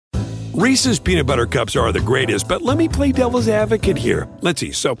Reese's peanut butter cups are the greatest, but let me play devil's advocate here. Let's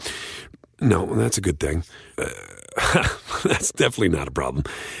see. So, no, that's a good thing. That's definitely not a problem.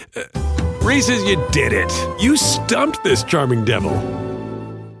 Reese's, you did it. You stumped this charming devil.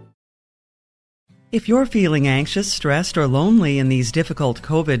 If you're feeling anxious, stressed, or lonely in these difficult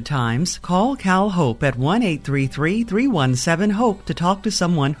COVID times, call Cal Hope at 1-833-317-HOPE to talk to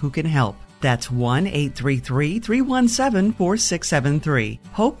someone who can help. That's 1-833-317-4673.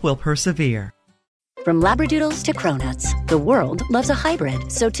 Hope will persevere. From Labradoodles to Cronuts, the world loves a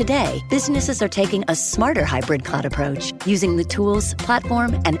hybrid. So today, businesses are taking a smarter hybrid cloud approach using the tools,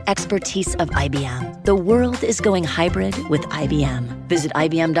 platform, and expertise of IBM. The world is going hybrid with IBM. Visit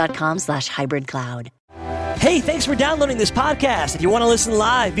ibm.com/hybridcloud. Hey, thanks for downloading this podcast. If you want to listen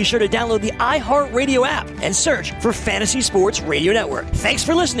live, be sure to download the iHeartRadio app and search for Fantasy Sports Radio Network. Thanks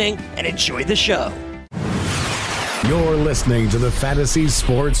for listening and enjoy the show. You're listening to the Fantasy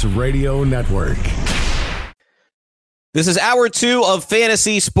Sports Radio Network. This is hour 2 of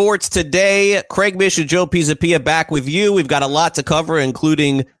Fantasy Sports Today. Craig Mish and Joe Pisapia back with you. We've got a lot to cover,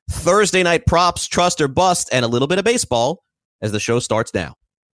 including Thursday night props, trust or bust, and a little bit of baseball as the show starts now.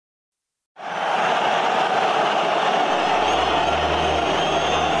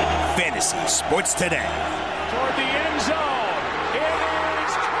 Fantasy Sports Today. Toward the end zone. It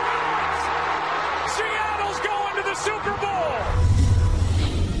is caught. Seattle's going to the Super Bowl.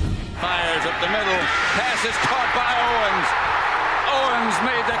 Fires up the middle. Pass is caught by Owens. Owens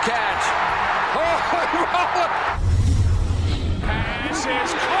made the catch. Pass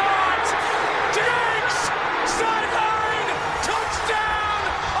is caught. Diggs. Sideline. Touchdown.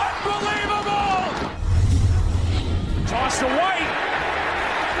 Unbelievable. Toss to White.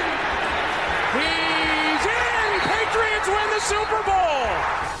 He's in! Patriots win the Super Bowl!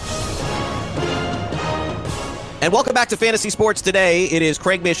 And welcome back to Fantasy Sports Today. It is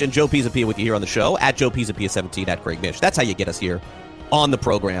Craig Mish and Joe Pisapia with you here on the show, at Joe Pisapia17, at Craig Mish. That's how you get us here on the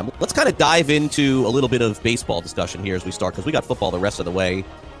program. Let's kind of dive into a little bit of baseball discussion here as we start, because we got football the rest of the way.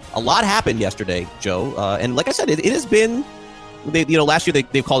 A lot happened yesterday, Joe. And like I said, it has been, last year they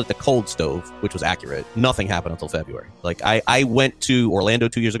called it the cold stove, which was accurate. Nothing happened until February. Like I went to Orlando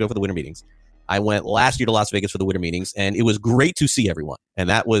 2 years ago for the winter meetings. I went last year to Las Vegas for the winter meetings, and it was great to see everyone. And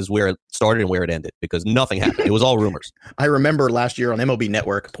that was where it started and where it ended, because nothing happened. It was all rumors. I remember last year on MLB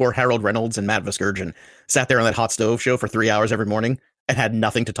Network, poor Harold Reynolds and Matt Vasgersian sat there on that hot stove show for 3 hours every morning and had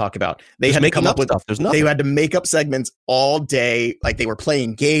nothing to talk about. They had to come up with stuff. There's nothing. They had to make up segments all day. Like they were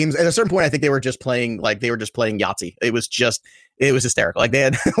playing games. At a certain point, I think they were just playing Yahtzee. It was hysterical. Like they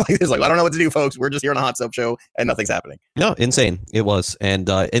had, it was like, I don't know what to do, folks. We're just here on a hot stove show and nothing's happening. No, insane. It was.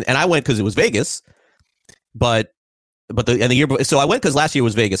 And I went because it was Vegas, so I went because last year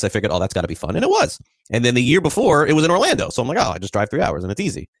was Vegas. I figured, that's got to be fun. And it was. And then the year before it was in Orlando. So I'm like, I just drive 3 hours and it's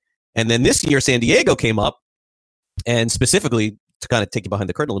easy. And then this year, San Diego came up, and specifically to kind of take you behind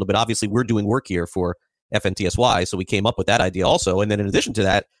the curtain a little bit, obviously we're doing work here for FNTSY. So we came up with that idea also. And then in addition to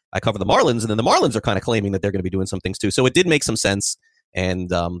that, I cover the Marlins, and then the Marlins are kind of claiming that they're going to be doing some things too. So it did make some sense.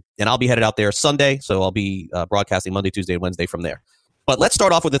 And I'll be headed out there Sunday. So I'll be broadcasting Monday, Tuesday, and Wednesday from there. But let's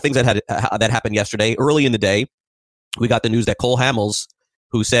start off with the things that happened yesterday. Early in the day, we got the news that Cole Hamels,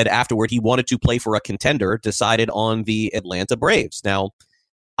 who said afterward he wanted to play for a contender, decided on the Atlanta Braves. Now,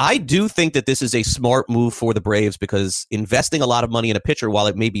 I do think that this is a smart move for the Braves, because investing a lot of money in a pitcher, while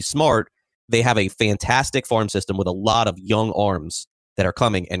it may be smart, they have a fantastic farm system with a lot of young arms that are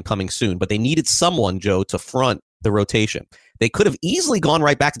coming soon. But they needed someone, Joe, to front the rotation. They could have easily gone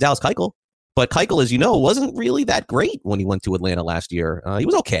right back to Dallas Keuchel, but Keuchel, as you know, wasn't really that great when he went to Atlanta last year. He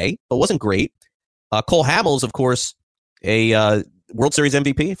was okay, but wasn't great. Cole Hamels, of course, a World Series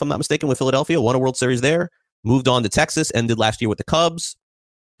MVP, if I'm not mistaken, with Philadelphia, won a World Series there, moved on to Texas, ended last year with the Cubs.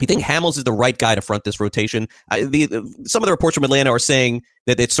 You think Hamels is the right guy to front this rotation? Some of the reports from Atlanta are saying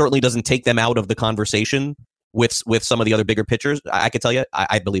that it certainly doesn't take them out of the conversation with some of the other bigger pitchers. I can tell you,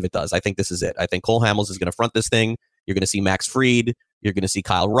 I believe it does. I think this is it. I think Cole Hamels is going to front this thing. You're going to see Max Fried. You're going to see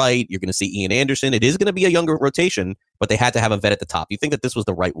Kyle Wright. You're going to see Ian Anderson. It is going to be a younger rotation, but they had to have a vet at the top. You think that this was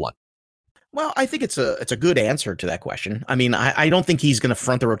the right one? Well, I think it's a good answer to that question. I mean, I don't think he's going to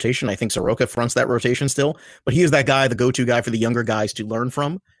front the rotation. I think Soroka fronts that rotation still, but he is that guy, the go-to guy for the younger guys to learn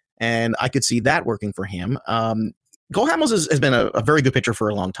from. And I could see that working for him. Cole Hamels has been a very good pitcher for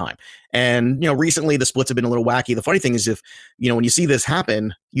a long time. And, recently the splits have been a little wacky. The funny thing is when you see this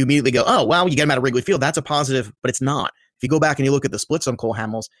happen, you immediately go, oh, wow, you get him out of Wrigley Field. That's a positive, but it's not. If you go back and you look at the splits on Cole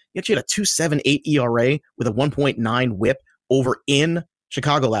Hamels, he actually had a 2.78 ERA with a 1.9 whip over in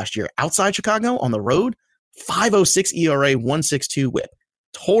Chicago last year. Outside Chicago on the road, 5.06 ERA, 1.62 whip.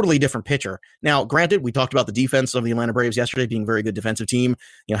 totally different pitcher. Now, granted, we talked about the defense of the Atlanta Braves yesterday being a very good defensive team,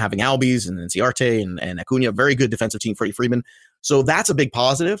 having Albies and Ciarte and Acuna, very good defensive team, Freddie Freeman. So that's a big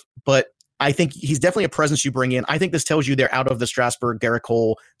positive, but I think he's definitely a presence you bring in. I think this tells you they're out of the Strasburg, Garrett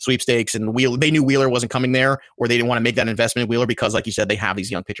Cole sweepstakes, and they knew Wheeler wasn't coming there, or they didn't want to make that investment in Wheeler because, like you said, they have these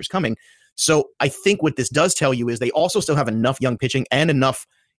young pitchers coming. So I think what this does tell you is they also still have enough young pitching and enough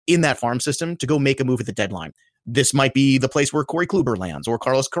in that farm system to go make a move at the deadline. This might be the place where Corey Kluber lands or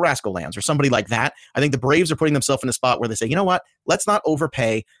Carlos Carrasco lands or somebody like that. I think the Braves are putting themselves in a spot where they say, you know what, let's not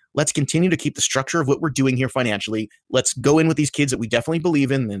overpay. Let's continue to keep the structure of what we're doing here financially. Let's go in with these kids that we definitely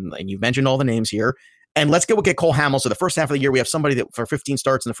believe in. And you've mentioned all the names here. And let's go get Cole Hamels. So the first half of the year, we have somebody that for 15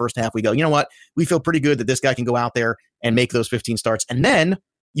 starts in the first half, we go, you know what, we feel pretty good that this guy can go out there and make those 15 starts. And then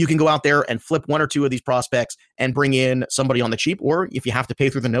you can go out there and flip one or two of these prospects and bring in somebody on the cheap. Or if you have to pay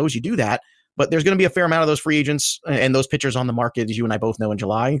through the nose, you do that. But there's going to be a fair amount of those free agents and those pitchers on the market, as you and I both know, in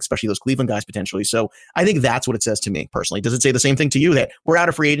July, especially those Cleveland guys potentially. So I think that's what it says to me personally. Does it say the same thing to you, that we're out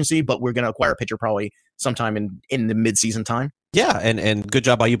of free agency, but we're going to acquire a pitcher probably sometime in the midseason time? Yeah, and good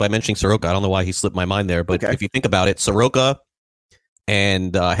job by you by mentioning Soroka. I don't know why he slipped my mind there, but if you think about it, Soroka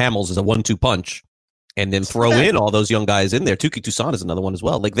and Hamels is a 1-2 punch, and then throw in all those young guys in there. Touki Toussaint is another one as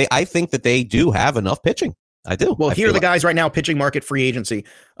well. I think that they do have enough pitching. I do. Well, here are the guys right now, pitching market, free agency,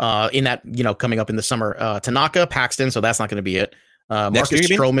 in that, coming up in the summer. Tanaka, Paxton, so that's not going to be it. Marcus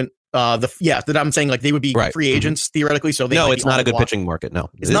Stroman. That I'm saying, they would be free agents theoretically. So it's not a good pitching market. No,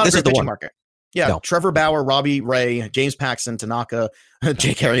 it's not a good pitching market. Yeah, no. Trevor Bauer, Robbie Ray, James Paxton, Tanaka,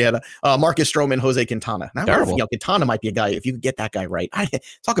 Jake Arrieta, Marcus Stroman, Jose Quintana. Now, Quintana might be a guy, if you could get that guy right.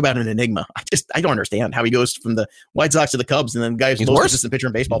 Talk about an enigma. I don't understand how he goes from the White Sox to the Cubs, and then the guy who's most consistent pitcher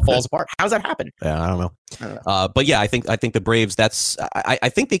in baseball falls apart. How's that happen? Yeah, I don't know. But yeah, I think the Braves. I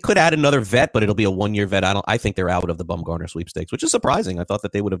think they could add another vet, but it'll be a 1-year vet. I think they're out of the Bumgarner sweepstakes, which is surprising. I thought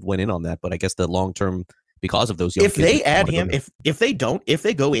that they would have went in on that, but I guess the long term. Because of those young kids. If they add him, if they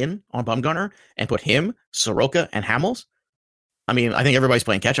go in on Bumgarner and put him, Soroka, and Hamels, I think everybody's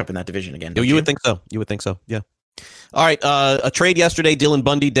playing catch up in that division again. You would think so. You would think so. Yeah. All right. A trade yesterday. Dylan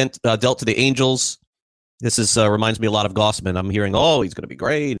Bundy dealt to the Angels. This is reminds me a lot of Gausman. I'm hearing, he's going to be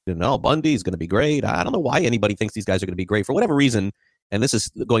great. Bundy's going to be great. I don't know why anybody thinks these guys are going to be great for whatever reason. And this is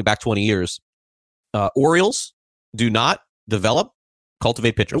going back 20 years. Orioles do not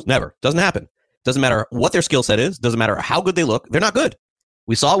cultivate pitchers. Never. Doesn't happen. Doesn't matter what their skill set is. Doesn't matter how good they look. They're not good.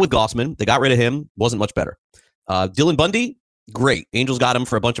 We saw it with Gausman. They got rid of him. Wasn't much better. Dylan Bundy, great. Angels got him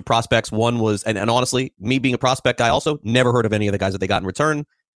for a bunch of prospects. One was, and honestly, me being a prospect guy also, never heard of any of the guys that they got in return.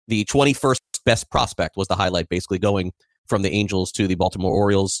 The 21st best prospect was the highlight, basically going from the Angels to the Baltimore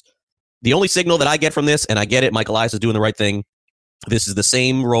Orioles. The only signal that I get from this, and I get it, Michael Elias is doing the right thing. This is the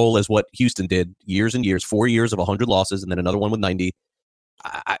same role as what Houston did years and years, 4 years of 100 losses, and then another one with 90.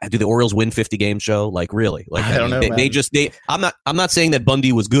 Do the Orioles win 50 games, Joe? Really? I don't know. I'm not saying that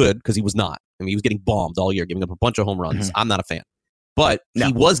Bundy was good, because he was not. He was getting bombed all year, giving up a bunch of home runs. I'm not a fan, but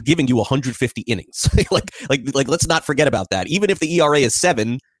he was giving you 150 innings. Let's not forget about that. Even if the ERA is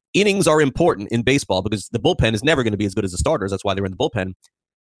 7, innings are important in baseball because the bullpen is never going to be as good as the starters. That's why they're in the bullpen.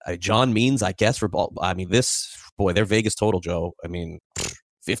 John Means, I guess, their Vegas total, Joe.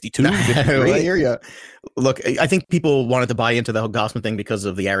 52, 53. I hear you. Look, I think people wanted to buy into the Gausman thing because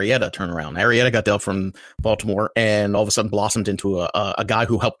of the Arrieta turnaround. Arrieta got dealt from Baltimore and all of a sudden blossomed into a guy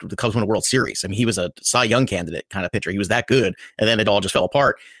who helped the Cubs win a World Series. He was a Cy Young candidate kind of pitcher. He was that good, and then it all just fell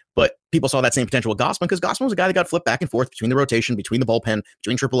apart. But people saw that same potential with Gausman because Gausman was a guy that got flipped back and forth between the rotation, between the bullpen,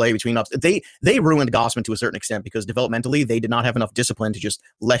 between AAA, between ups. They ruined Gausman to a certain extent because developmentally they did not have enough discipline to just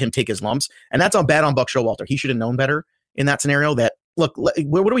let him take his lumps. And that's on bad on Buck Showalter. He should have known better in that scenario that, look, what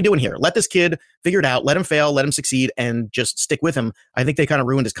are we doing here? Let this kid figure it out. Let him fail. Let him succeed and just stick with him. I think they kind of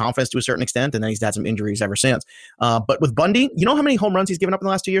ruined his confidence to a certain extent, and then he's had some injuries ever since. But with Bundy, you know how many home runs he's given up in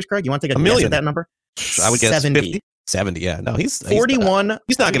the last 2 years, Craig? You want to take a guess at that number? I would guess 70. 70, yeah. No, he's 41.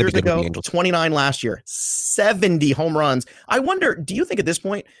 He's not going to be good with the Angels. 29 last year. 70 home runs. I wonder, do you think at this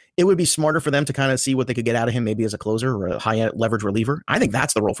point it would be smarter for them to kind of see what they could get out of him, maybe as a closer or a high leverage reliever? I think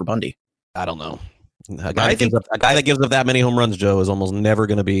that's the role for Bundy. I don't know. A guy that gives up that many home runs, Joe, is almost never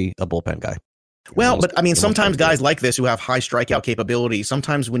going to be a bullpen guy. Well, but sometimes guys like this who have high strikeout capability,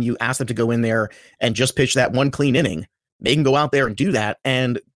 sometimes when you ask them to go in there and just pitch that one clean inning, they can go out there and do that.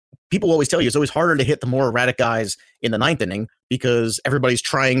 And people always tell you it's always harder to hit the more erratic guys in the ninth inning because everybody's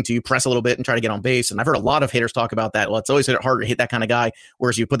trying to press a little bit and try to get on base. And I've heard a lot of hitters talk about that. Well, it's always harder to hit that kind of guy.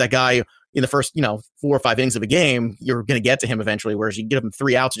 Whereas you put that guy in the first, 4 or 5 innings of a game, you're going to get to him eventually. Whereas you get him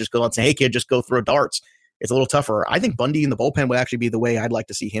 3 outs and just go and say, hey, kid, just go throw darts. It's a little tougher. I think Bundy in the bullpen would actually be the way I'd like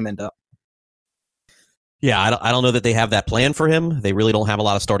to see him end up. Yeah, I don't know that they have that plan for him. They really don't have a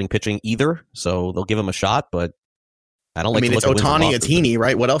lot of starting pitching either, so they'll give him a shot, but I don't like to it's look at Ohtani, it's Heaney,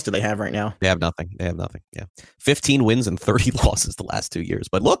 right? What else do they have right now? They have nothing. Yeah. 15 wins and 30 losses the last 2 years.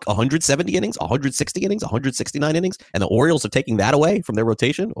 But look, 170 innings, 160 innings, 169 innings, and the Orioles are taking that away from their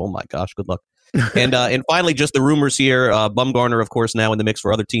rotation. Oh my gosh, good luck. And finally, just the rumors here. Bumgarner, of course, now in the mix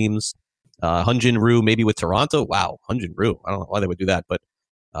for other teams. Hyun-Jin Ryu maybe with Toronto. Wow, Hyun-Jin Ryu. I don't know why they would do that, but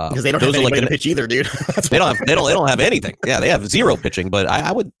because they don't have anybody to pitch either, dude. they don't have anything. Yeah, they have zero pitching. But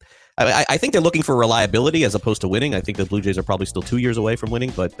I think they're looking for reliability as opposed to winning. I think the Blue Jays are probably still 2 years away from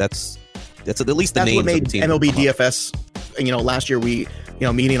winning, but that's at least the name. That's what made MLB DFS. Last year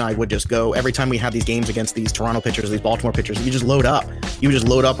Meany and I would just go every time we had these games against these Toronto pitchers, these Baltimore pitchers. You just load up. You would just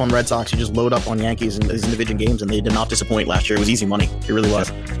load up on Red Sox. You just load up on Yankees and these individual games, and they did not disappoint last year. It was easy money. It really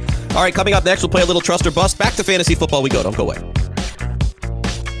was. All right, coming up next, we'll play a little trust or bust. Back to fantasy football we go. Don't go away.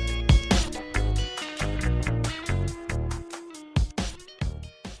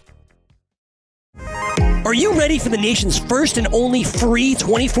 Are you ready for the nation's first and only free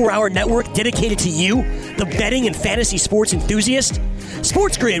 24-hour network dedicated to you, the betting and fantasy sports enthusiast?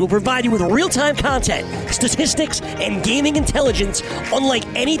 SportsGrid will provide you with real-time content, statistics, and gaming intelligence unlike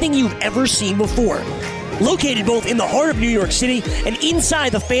anything you've ever seen before. Located both in the heart of New York City and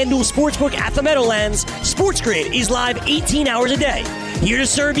inside the FanDuel Sportsbook at the Meadowlands, SportsGrid is live 18 hours a day, here to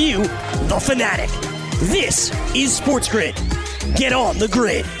serve you, the fanatic. This is SportsGrid. Get on the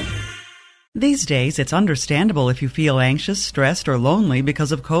grid. These days, it's understandable if you feel anxious, stressed, or lonely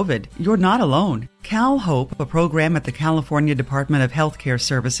because of COVID. You're not alone. CalHOPE, a program at the California Department of Healthcare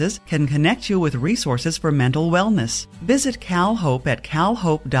Services, can connect you with resources for mental wellness. Visit CalHOPE at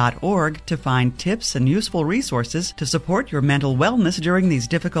calhope.org to find tips and useful resources to support your mental wellness during these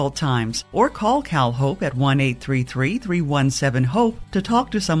difficult times. Or call CalHOPE at 1-833-317-HOPE to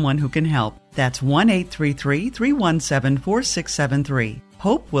talk to someone who can help. That's 1-833-317-4673.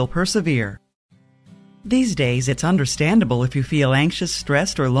 Hope will persevere. These days, it's understandable if you feel anxious,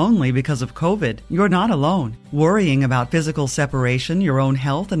 stressed, or lonely because of COVID. You're not alone. Worrying about physical separation, your own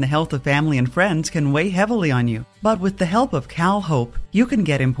health, and the health of family and friends can weigh heavily on you. But with the help of CalHOPE, you can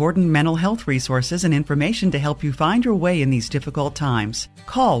get important mental health resources and information to help you find your way in these difficult times.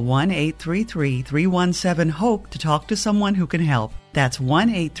 Call 1-833-317-HOPE to talk to someone who can help. That's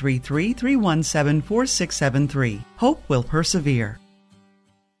 1-833-317-4673. Hope will persevere.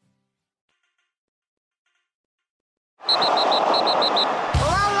 Well,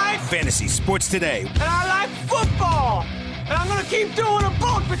 I like fantasy sports today. And I like football. And I'm going to keep doing them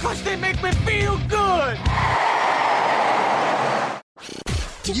both because they make me feel good.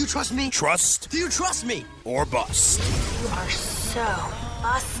 Do you trust me? Trust? Do you trust me? Or bust? You are so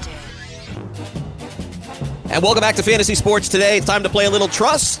busted. And welcome back to Fantasy Sports Today. It's time to play a little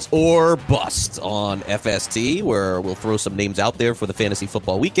Trust or Bust on FST, where we'll throw some names out there for the fantasy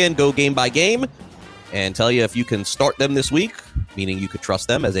football weekend, go game by game, and tell you if you can start them this week, meaning you could trust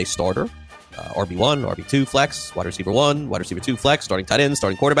them as a starter, RB1, RB2, flex, wide receiver 1, wide receiver 2, flex, starting tight end,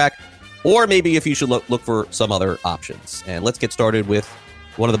 starting quarterback, or maybe if you should look for some other options. And let's get started with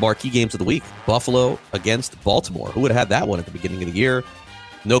one of the marquee games of the week, Buffalo against Baltimore. Who would have had that one at the beginning of the year?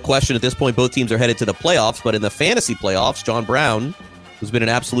 No question at this point, both teams are headed to the playoffs, but in the fantasy playoffs, John Brown, who's been an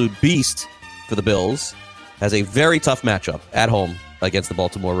absolute beast for the Bills, has a very tough matchup at home against the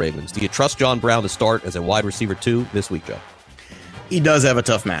Baltimore Ravens. Do you trust John Brown to start as a wide receiver 2 this week, Joe? He does have a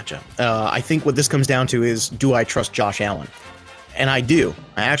tough matchup. I think what this comes down to is, do I trust Josh Allen? And I do.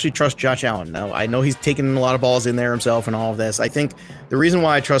 I actually trust Josh Allen. Now, I know he's taken a lot of balls in there himself and all of this. I think the reason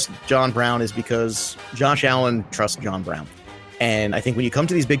why I trust John Brown is because Josh Allen trusts John Brown. And I think when you come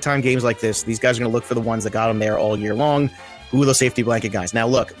to these big-time games like this, these guys are going to look for the ones that got him there all year long. Who are those safety blanket guys? Now,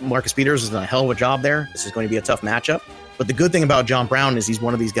 look, Marcus Peters has done a hell of a job there. This is going to be a tough matchup. But the good thing about John Brown is he's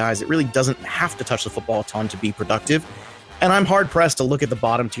one of these guys that really doesn't have to touch the football a ton to be productive. And I'm hard-pressed to look at the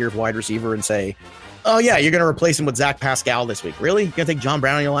bottom tier of wide receiver and say, oh, yeah, you're going to replace him with Zach Pascal this week. Really? You're going to take John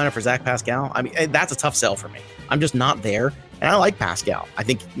Brown in your lineup for Zach Pascal? I mean, that's a tough sell for me. I'm just not there. And I like Pascal. I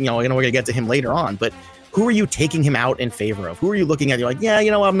think, we're going to get to him later on. But who are you taking him out in favor of? Who are you looking at? You're like, yeah,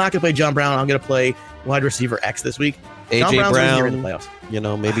 I'm not going to play John Brown. I'm going to play wide receiver X this week. A.J. John Brown, here in the playoffs.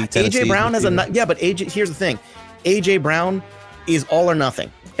 Maybe Tennessee. A.J. Brown has but here's the thing. A.J. Brown is all or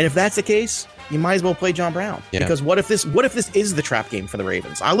nothing. And if that's the case, you might as well play John Brown. Yeah. Because what if this is the trap game for the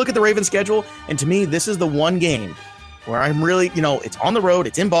Ravens? I look at the Ravens schedule, and to me, this is the one game where I'm really, it's on the road,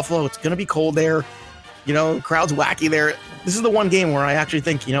 it's in Buffalo, it's going to be cold there, crowd's wacky there. This is the one game where I actually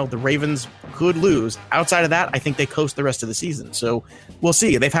think, the Ravens could lose. Outside of that, I think they coast the rest of the season. So we'll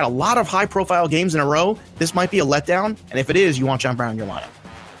see. They've had a lot of high-profile games in a row. This might be a letdown, and if it is, you want John Brown in your lineup.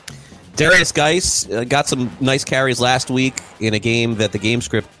 Darius Geis got some nice carries last week in a game that the game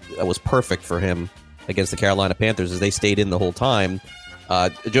script was perfect for him against the Carolina Panthers as they stayed in the whole time.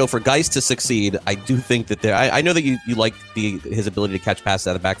 Joe, for Geis to succeed, I do think that I know that you like his ability to catch passes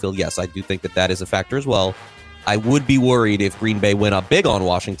out of the backfield. Yes, I do think that is a factor as well. I would be worried if Green Bay went up big on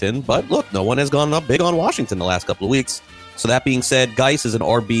Washington, but look, no one has gone up big on Washington the last couple of weeks. So that being said, Geis is an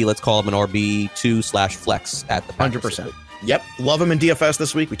RB, let's call him an RB2/flex at the Packers. 100%. Yep. Love him in DFS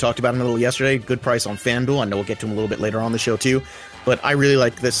this week. We talked about him a little yesterday. Good price on FanDuel. I know we'll get to him a little bit later on the show too. But I really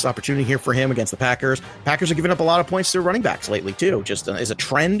like this opportunity here for him against the Packers. Packers are giving up a lot of points to running backs lately too. Just as a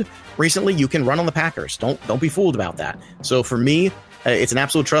trend recently, you can run on the Packers. Don't be fooled about that. So for me, it's an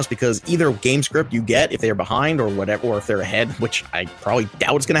absolute trust because either game script you get if they're behind or whatever, or if they're ahead, which I probably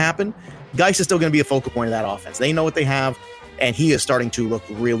doubt is going to happen, Geis is still going to be a focal point of that offense. They know what they have, and he is starting to look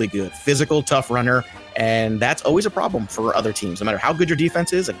really good. Physical, tough runner, and that's always a problem for other teams. No matter how good your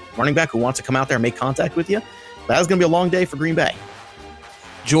defense is, a running back who wants to come out there and make contact with you, that is going to be a long day for Green Bay.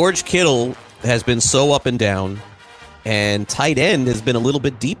 George Kittle has been so up and down, and tight end has been a little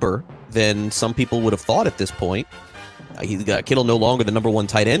bit deeper than some people would have thought at this point. He's got Kittle no longer the number one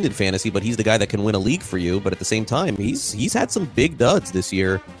tight end in fantasy, but he's the guy that can win a league for you. But at the same time, he's had some big duds this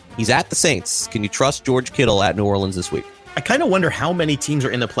year. He's at the Saints. Can you trust George Kittle at New Orleans this week? I kind of wonder how many teams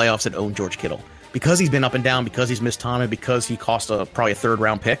are in the playoffs that own George Kittle because he's been up and down, because he's missed time, and because he cost probably a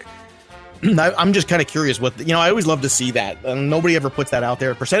third-round pick. I'm just kind of curious I always love to see that. Nobody ever puts that out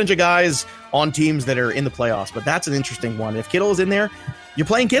there. Percentage of guys on teams that are in the playoffs, but that's an interesting one. If Kittle is in there, you're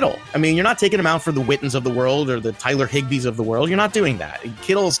playing Kittle. I mean, you're not taking him out for the Wittens of the world or the Tyler Higbees of the world. You're not doing that.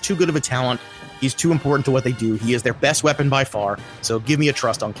 Kittle is too good of a talent. He's too important to what they do. He is their best weapon by far. So give me a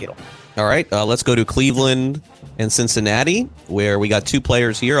trust on Kittle. All right, let's go to Cleveland and Cincinnati, where we got two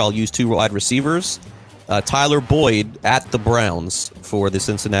players here. I'll use two wide receivers. Tyler Boyd at the Browns for the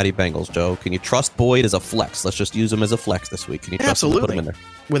Cincinnati Bengals. Joe, can you trust Boyd as a flex? Let's just use him as a flex this week. Can you trust him to put him in there?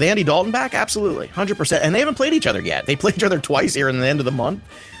 With Andy Dalton back? Absolutely. 100%. And they haven't played each other yet. They played each other twice here in the end of the month.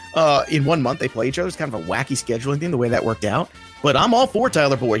 In 1 month, they play each other. It's kind of a wacky scheduling thing, the way that worked out. But I'm all for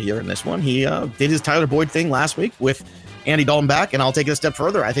Tyler Boyd here in this one. He did his Tyler Boyd thing last week with Andy Dalton back, and I'll take it a step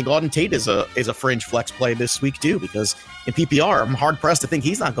further. I think Auden Tate is a fringe flex play this week too, because in PPR, I'm hard-pressed to think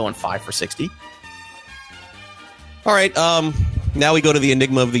he's not going 5 for 60. All right, now we go to the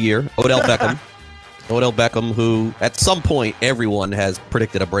enigma of the year, Odell Beckham. Odell Beckham, who at some point everyone has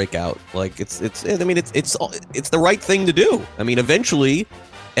predicted a breakout. Like it's the right thing to do. I mean, eventually,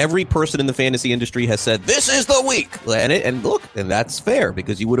 every person in the fantasy industry has said this is the week, and look, and that's fair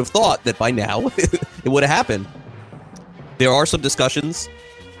because you would have thought that by now it would have happened. There are some discussions.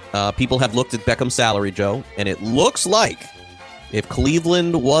 People have looked at Beckham's salary, Joe, and it looks like if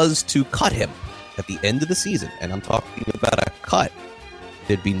Cleveland was to cut him at the end of the season, and I'm talking about a cut,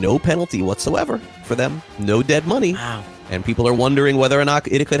 there'd be no penalty whatsoever for them, no dead money. Wow. And people are wondering whether or not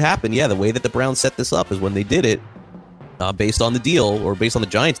it could happen. Yeah, the way that the Browns set this up is when they did it, based on the deal, or based on the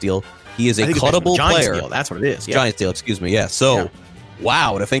Giants deal, he is a cuttable player. Deal. That's what it is. Yeah. Giants deal, excuse me. Yeah. So,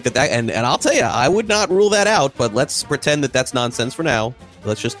 wow, to think that and I'll tell you, I would not rule that out, but let's pretend that that's nonsense for now.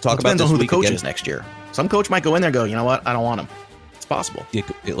 Let's just talk about this on who week the coach again. is next year. Some coach might go in there and go, you know what? I don't want him. It's possible.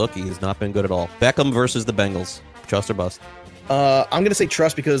 Look, he has not been good at all. Beckham versus the Bengals. Trust or bust? I'm going to say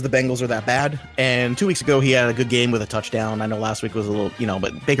trust because the Bengals are that bad. And 2 weeks ago, he had a good game with a touchdown. I know last week was a little,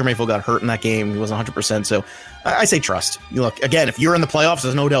 but Baker Mayfield got hurt in that game. He wasn't 100%. So I say trust. You look, again, if you're in the playoffs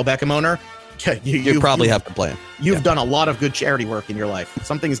as an Odell Beckham owner, you probably have to play him. You've done a lot of good charity work in your life.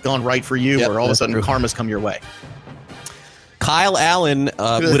 Something's gone right for you, or all of a sudden karma's come your way. Kyle Allen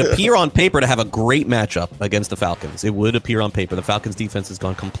would appear on paper to have a great matchup against the Falcons. It would appear on paper. The Falcons' defense has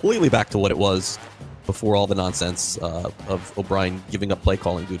gone completely back to what it was before all the nonsense of O'Brien giving up play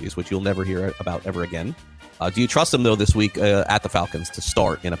calling duties, which you'll never hear about ever again. Do you trust him, though, this week at the Falcons to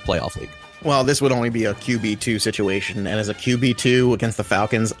start in a playoff league? Well, this would only be a QB2 situation, and as a QB2 against the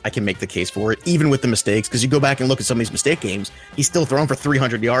Falcons, I can make the case for it, even with the mistakes, because you go back and look at some of these mistake games, he's still throwing for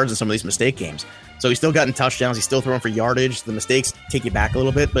 300 yards in some of these mistake games. So he's still gotten touchdowns, he's still throwing for yardage. The mistakes take you back a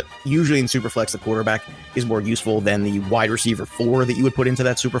little bit, but usually in Superflex, the quarterback is more useful than the wide receiver 4 that you would put into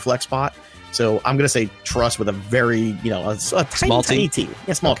that Superflex spot. So I'm going to say trust with a very, a tiny team.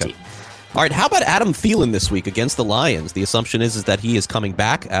 Yeah, small team. All right, how about Adam Thielen this week against the Lions? The assumption is that he is coming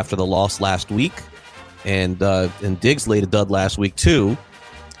back after the loss last week, and Diggs laid a dud last week too.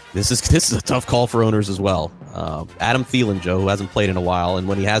 This is a tough call for owners as well. Adam Thielen, Joe, who hasn't played in a while, and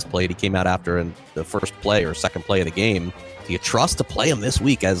when he has played, he came out after the first play or second play of the game. Do you trust to play him this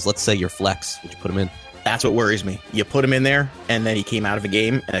week as, let's say, your flex? Would you put him in? That's what worries me. You put him in there, and then he came out of a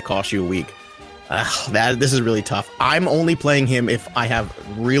game, and it cost you a week. This is really tough. I'm only playing him if I have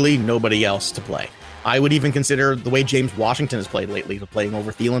really nobody else to play. I would even consider the way James Washington has played lately to playing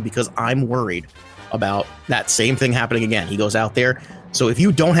over Thielen because I'm worried about that same thing happening again. He goes out there. So if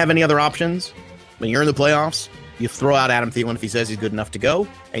you don't have any other options, when you're in the playoffs, you throw out Adam Thielen if he says he's good enough to go,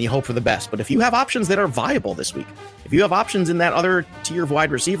 and you hope for the best. But if you have options that are viable this week, if you have options in that other tier of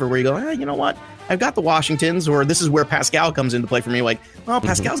wide receiver where you go, you know what, I've got the Washingtons, or this is where Pascal comes into play for me, like, well,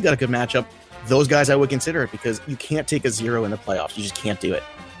 Pascal's got a good matchup. Those guys I would consider it because you can't take a 0 in the playoffs. You just can't do it.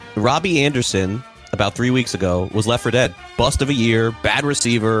 Robbie Anderson, about 3 weeks ago, was left for dead. Bust of a year, bad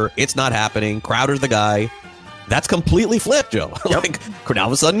receiver, it's not happening, Crowder's the guy. That's completely flipped, Joe. Like, now all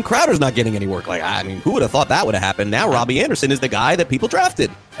of a sudden, Crowder's not getting any work. Like, I mean, who would have thought that would have happened? Now Robbie Anderson is the guy that people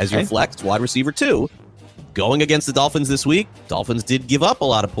drafted as your flex wide receiver 2. Going against the Dolphins this week, Dolphins did give up a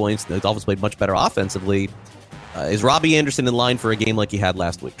lot of points. The Dolphins played much better offensively. Is Robbie Anderson in line for a game like he had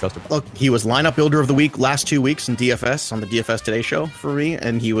last week? Trust him. Look, he was lineup builder of the week last 2 weeks in DFS on the DFS Today show for me,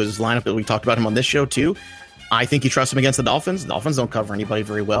 and he was lineup builder. We talked about him on this show too. I think you trust him against the Dolphins. The Dolphins don't cover anybody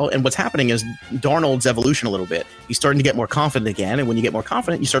very well. And what's happening is Darnold's evolution a little bit. He's starting to get more confident again. And when you get more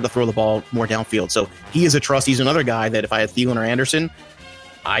confident, you start to throw the ball more downfield. So he is a trust. He's another guy that if I had Thielen or Anderson,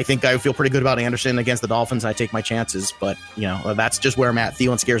 I think I would feel pretty good about Anderson against the Dolphins. I take my chances. But, you know, that's just where I'm at.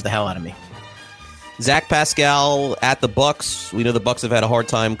 Thielen scares the hell out of me. Zach Pascal at the Bucs. We know the Bucs have had a hard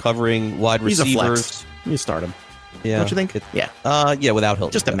time covering wide receivers. He's a flex. You start him. Yeah. Don't you think? Yeah, without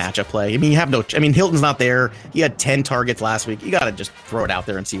Hilton. Just a matchup play. I mean, Hilton's not there. He had 10 targets last week. You got to just throw it out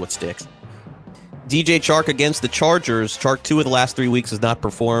there and see what sticks. DJ Chark against the Chargers. Chark 2 of the last 3 weeks has not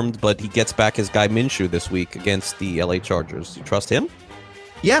performed, but he gets back his guy Minshew this week against the LA Chargers. You trust him?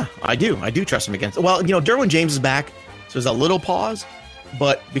 Yeah, I do. I do trust him against. Well, you know, Derwin James is back, so there's a little pause.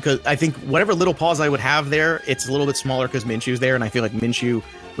 But because I think whatever little pause I would have there, it's a little bit smaller because Minshew's there. And I feel like Minshew,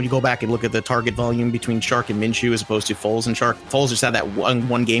 when you go back and look at the target volume between Chark and Minshew as opposed to Foles and Chark, Foles just had that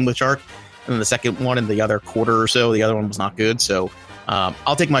one game with Chark. And then the second one in the other quarter or so, the other one was not good. So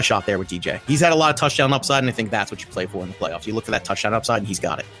I'll take my shot there with DJ. He's had a lot of touchdown upside, and I think that's what you play for in the playoffs. You look for that touchdown upside, and he's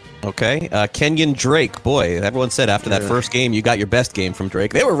got it. Okay. Kenyon Drake. Boy, everyone said after that first game, you got your best game from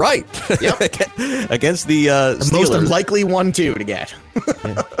Drake. They were right. Yep. Against the Steelers. Most unlikely one, too, to get.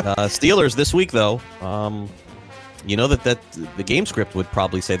 Steelers this week, though. You know that the game script would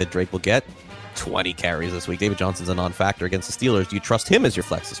probably say that Drake will get 20 carries this week. David Johnson's a non-factor against the Steelers. Do you trust him as your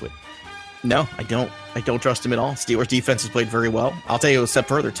flex this week? No, I don't. I don't trust him at all. Steelers defense has played very well. I'll tell you a step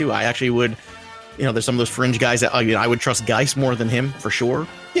further, too. I actually would, you know, there's some of those fringe guys that I would trust Geis more than him for sure.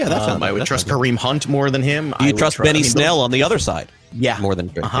 Yeah, that's I would trust Kareem Hunt more than him. Do you trust Benny Snell on the other side? Yeah. More than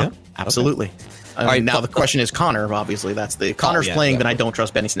Drake? Yeah, absolutely. Okay. All right, now the question is Connor, obviously. That's the Connor's playing, then I don't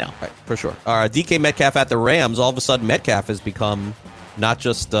trust Benny Snell. Right, for sure. All right, DK Metcalf at the Rams. All of a sudden, Metcalf has become not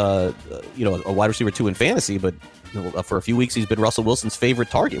just a wide receiver 2 in fantasy, but for a few weeks he's been Russell Wilson's favorite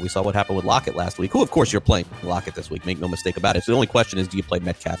target. We saw what happened with Lockett last week, who of course you're playing Lockett this week, make no mistake about it. So the only question is, do you play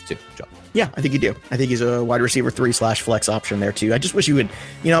Metcalf too, Joe? Yeah, I think you do. I think he's a wide receiver 3/flex option there too. I just wish you would,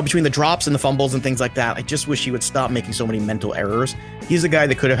 between the drops and the fumbles and things like that, I just wish he would stop making so many mental errors. He's a guy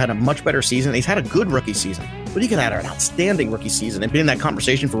that could have had a much better season. He's had a good rookie season, but he could have had an outstanding rookie season and been in that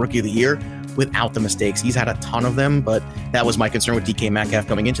conversation for rookie of the year without the mistakes. He's had a ton of them, but that was my concern with DK Metcalf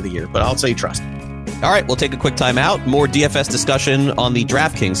coming into the year. But I'll say trust. All right, we'll take a quick time out. More DFS discussion on the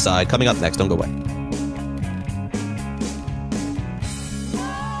DraftKings side coming up next. Don't go away.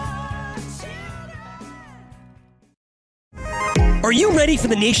 Are you ready for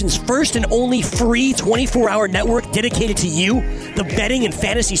the nation's first and only free 24-hour network dedicated to you, the betting and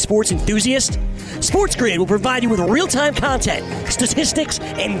fantasy sports enthusiast? SportsGrid will provide you with real-time content, statistics,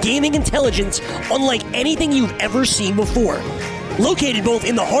 and gaming intelligence unlike anything you've ever seen before. Located both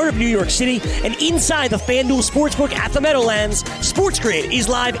in the heart of New York City and inside the FanDuel Sportsbook at the Meadowlands, SportsGrid is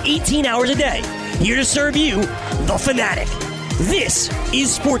live 18 hours a day, here to serve you, the fanatic. This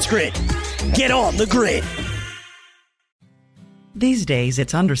is SportsGrid. Get on the grid. These days,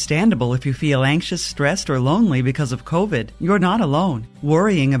 it's understandable if you feel anxious, stressed, or lonely because of COVID. You're not alone.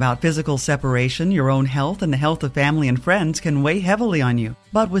 Worrying about physical separation, your own health, and the health of family and friends can weigh heavily on you.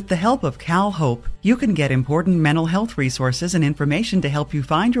 But with the help of CalHope, you can get important mental health resources and information to help you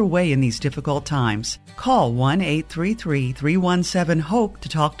find your way in these difficult times. Call 1-833-317-HOPE to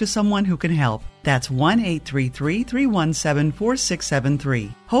talk to someone who can help. That's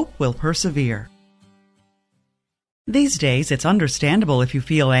 1-833-317-4673. Hope will persevere. These days, it's understandable if you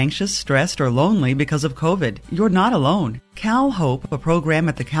feel anxious, stressed, or lonely because of COVID. You're not alone. CalHope, a program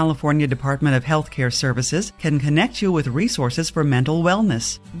at the California Department of Healthcare Services, can connect you with resources for mental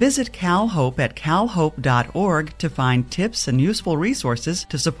wellness. Visit CalHope at calhope.org to find tips and useful resources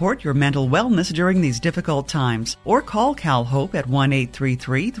to support your mental wellness during these difficult times. Or call CalHope at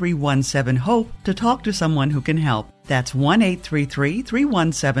 1-833-317-HOPE to talk to someone who can help. That's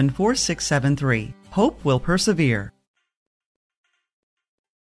 1-833-317-4673. Hope will persevere.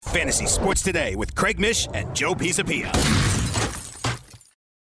 Fantasy Sports Today with Craig Mish and Joe Pisapia.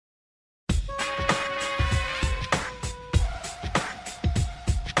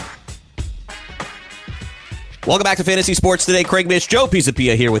 Welcome back to Fantasy Sports Today. Craig Mish, Joe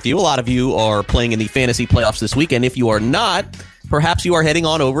Pisapia here with you. A lot of you are playing in the fantasy playoffs this week, and if you are not, perhaps you are heading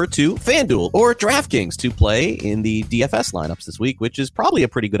on over to FanDuel or DraftKings to play in the DFS lineups this week, which is probably a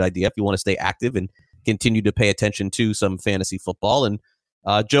pretty good idea if you want to stay active and continue to pay attention to some fantasy football. And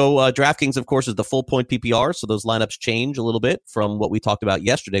Joe, DraftKings, of course, is the full point PPR, so those lineups change a little bit from what we talked about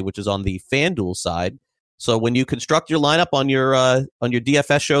yesterday, which is on the FanDuel side. So when you construct your lineup on your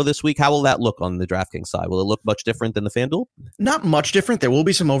DFS show this week, how will that look on the DraftKings side? Will it look much different than the FanDuel? Not much different. There will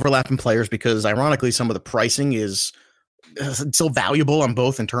be some overlapping players because, ironically, some of the pricing is so valuable on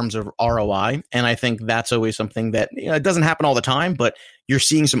both in terms of ROI. And I think that's always something that it doesn't happen all the time, but you're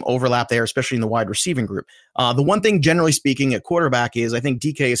seeing some overlap there, especially in the wide receiving group. The one thing, generally speaking, at quarterback is I think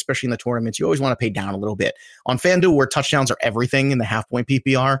DK, especially in the tournaments, you always want to pay down a little bit. On FanDuel, where touchdowns are everything in the half-point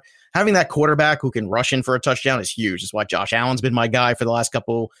PPR, having that quarterback who can rush in for a touchdown is huge. That's why Josh Allen's been my guy for the last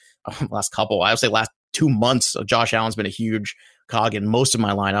 2 months. So Josh Allen's been a huge cog in most of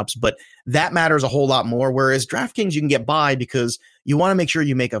my lineups, but that matters a whole lot more. Whereas DraftKings, you can get by because you want to make sure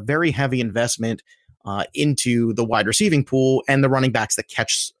you make a very heavy investment into the wide receiving pool and the running backs that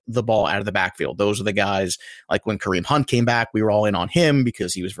catch the ball out of the backfield. Those are the guys like when Kareem Hunt came back, we were all in on him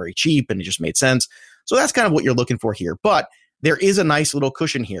because he was very cheap and it just made sense. So that's kind of what you're looking for here. But there is a nice little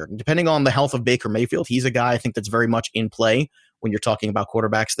cushion here. Depending on the health of Baker Mayfield, he's a guy I think that's very much in play when you're talking about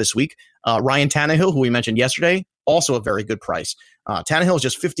quarterbacks this week. Ryan Tannehill, who we mentioned yesterday, also a very good price. Tannehill is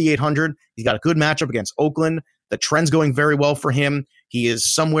just $5,800. He's got a good matchup against Oakland. The trend's going very well for him. He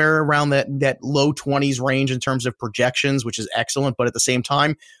is somewhere around that low 20s range in terms of projections, which is excellent. But at the same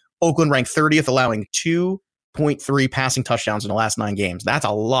time, Oakland ranked 30th, allowing 2.3 passing touchdowns in the last 9 games. That's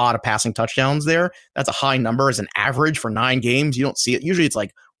a lot of passing touchdowns there. That's a high number as an average for 9 games. You don't see it. Usually it's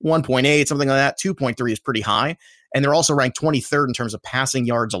like 1.8, something like that. 2.3 is pretty high. And they're also ranked 23rd in terms of passing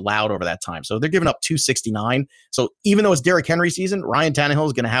yards allowed over that time. So they're giving up 269. So even though it's Derrick Henry season, Ryan Tannehill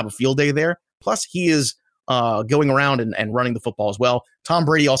is going to have a field day there. Plus, he is going around and running the football as well. Tom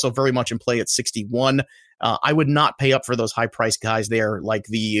Brady also very much in play at 61. I would not pay up for those high-priced guys there like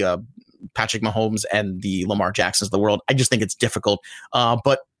the Patrick Mahomes and the Lamar Jacksons of the world. I just think it's difficult.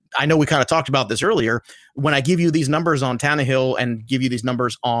 But I know we kind of talked about this earlier. When I give you these numbers on Tannehill and give you these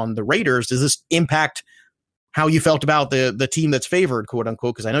numbers on the Raiders, does this impact how you felt about the team that's favored, quote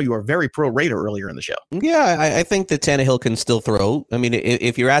unquote? Because I know you were very pro Raider earlier in the show. Yeah, I think that Tannehill can still throw. I mean,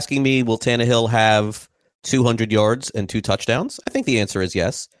 if you're asking me, will Tannehill have 200 yards and 2 touchdowns? I think the answer is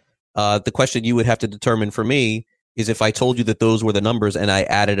yes. The question you would have to determine for me is if I told you that those were the numbers and I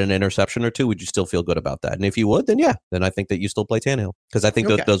added an interception or 2, would you still feel good about that? And if you would, then yeah, then I think that you still play Tannehill because I think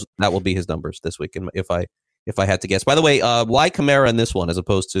that will be his numbers this week. If I had to guess. By the way, why Kamara in this one as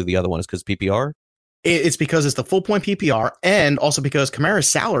opposed to the other one? Is because PPR? It's because it's the full point PPR and also because Kamara's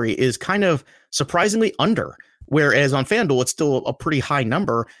salary is kind of surprisingly under, whereas on FanDuel, it's still a pretty high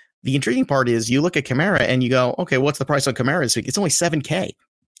number. The intriguing part is you look at Kamara and you go, okay, what's the price on Kamara this week? It's only $7,000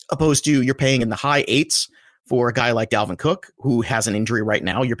 opposed to you're paying in the high 8s for a guy like Dalvin Cook, who has an injury right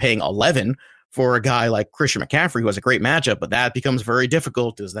now. You're paying 11 for a guy like Christian McCaffrey, who has a great matchup, but that becomes very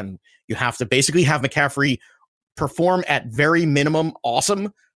difficult because then you have to basically have McCaffrey perform at very minimum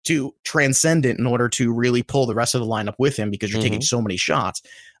awesome to transcendent in order to really pull the rest of the lineup with him because you're taking so many shots.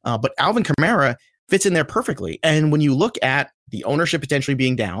 But Alvin Kamara fits in there perfectly. And when you look at the ownership potentially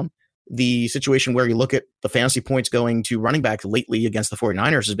being down, the situation where you look at the fantasy points going to running back lately against the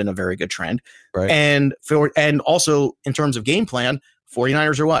 49ers has been a very good trend. Right. And also in terms of game plan,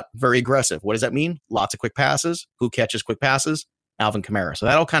 49ers are what? Very aggressive. What does that mean? Lots of quick passes. Who catches quick passes? Alvin Kamara. So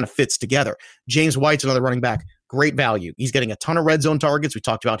that all kind of fits together. James White's another running back. Great value. He's getting a ton of red zone targets. We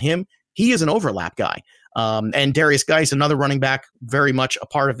talked about him. He is an overlap guy. And Darius Geis, another running back, very much a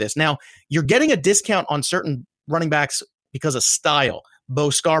part of this. Now, you're getting a discount on certain running backs because of style. Bo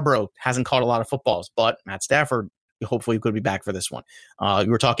Scarborough hasn't caught a lot of footballs, but Matt Stafford hopefully could be back for this one. We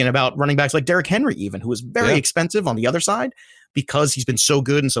were talking about running backs like Derrick Henry even, who is very expensive on the other side because he's been so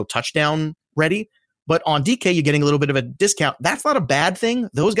good and so touchdown ready. But on DK, you're getting a little bit of a discount. That's not a bad thing.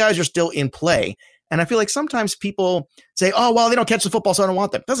 Those guys are still in play. And I feel like sometimes people say, oh, well, they don't catch the football, so I don't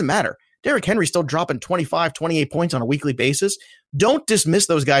want them. Doesn't matter. Derrick Henry's still dropping 25, 28 points on a weekly basis. Don't dismiss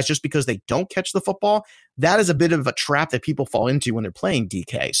those guys just because they don't catch the football. That is a bit of a trap that people fall into when they're playing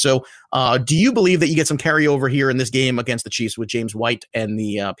DK. So do you believe that you get some carryover here in this game against the Chiefs with James White and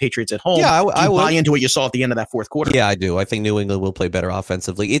the Patriots at home? Yeah, I buy into what you saw at the end of that fourth quarter. Yeah, I do. I think New England will play better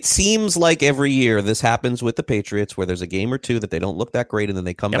offensively. It seems like every year this happens with the Patriots where there's a game or two that they don't look that great and then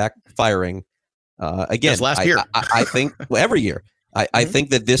they come back firing. Again, just last year. I think every year. I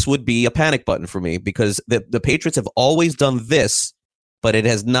think that this would be a panic button for me because the Patriots have always done this, but it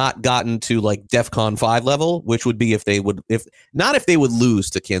has not gotten to like DEFCON 5 level, which would be if they would lose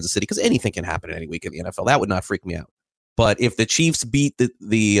to Kansas City, because anything can happen any week in the NFL. That would not freak me out. But if the Chiefs beat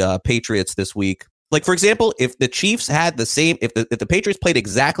the Patriots this week, like for example, if the Chiefs had the same, if the Patriots played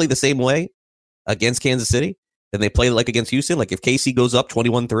exactly the same way against Kansas City, then they play like against Houston, like if KC goes up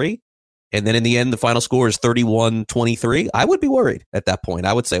 21-3, and then in the end, the final score is 31-23. I would be worried at that point.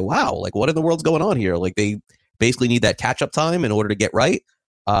 I would say, wow, like what in the world's going on here? Like they basically need that catch-up time in order to get right.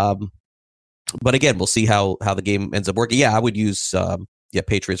 But again, we'll see how the game ends up working. Yeah, I would use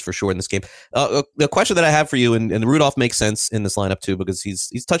Patriots for sure in this game. The question that I have for you, and Rudolph makes sense in this lineup too, because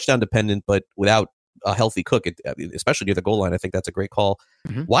he's touchdown dependent, but without a healthy Cook, especially near the goal line, I think that's a great call.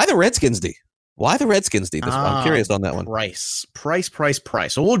 Mm-hmm. Why the Redskins, D? Why the Redskins, D? I'm curious on that one. Price.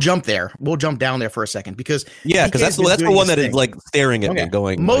 So we'll jump there. We'll jump down there for a second because that's the one that is like staring at me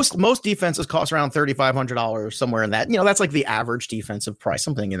going. Most defenses cost around $3,500 somewhere in that. That's like the average defensive price,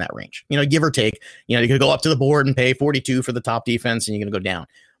 something in that range. Give or take. You're gonna go up to the board and pay 42 for the top defense, and you're gonna go down.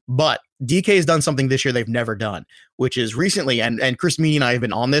 But DK has done something this year they've never done, which is recently, and Chris Meany and I have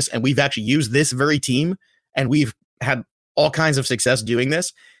been on this, and we've actually used this very team, and we've had all kinds of success doing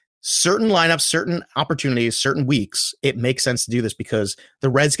this. Certain lineups, certain opportunities, certain weeks, it makes sense to do this because the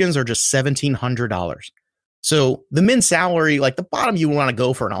Redskins are just $1,700. So the min salary, like the bottom you want to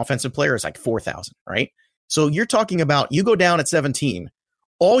go for an offensive player is like $4,000, right? So you're talking about you go down at 17.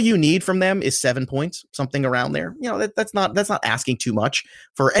 All you need from them is 7 points, something around there. That's not asking too much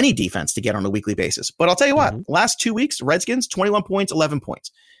for any defense to get on a weekly basis. But I'll tell you what, last 2 weeks, Redskins, 21 points, 11 points.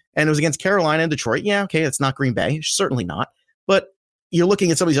 And it was against Carolina and Detroit. Yeah, okay, it's not Green Bay. Certainly not. But you're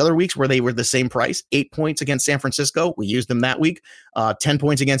looking at some of these other weeks where they were the same price. 8 points against San Francisco. We used them that week. 10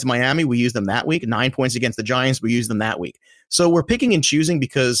 points against Miami. We used them that week. 9 points against the Giants. We used them that week. So we're picking and choosing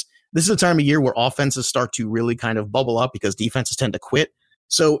because this is a time of year where offenses start to really kind of bubble up because defenses tend to quit.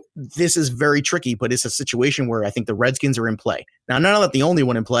 So this is very tricky, but it's a situation where I think the Redskins are in play. Now, not the only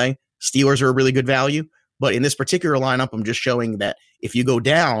one in play. Steelers are a really good value. But in this particular lineup, I'm just showing that if you go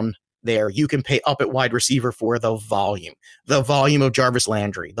down there, you can pay up at wide receiver for the volume of Jarvis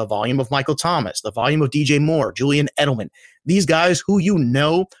Landry, the volume of Michael Thomas, the volume of DJ Moore, Julian Edelman, these guys who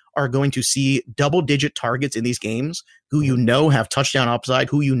are going to see double-digit targets in these games, who have touchdown upside,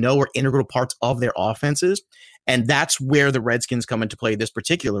 who are integral parts of their offenses. And that's where the Redskins come into play this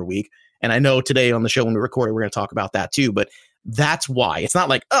particular week. And I know today on the show when we recorded, we're going to talk about that too, but that's why. It's not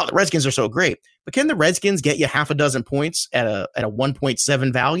like, oh, the Redskins are so great. But can the Redskins get you half a dozen points at a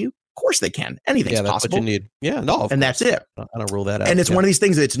 1.7 value? Of course they can. Anything's that's possible. What you need. Yeah, no, and that's it. I don't rule that out. And it's one of these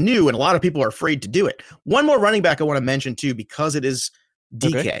things that's new, and a lot of people are afraid to do it. One more running back I want to mention too, because it is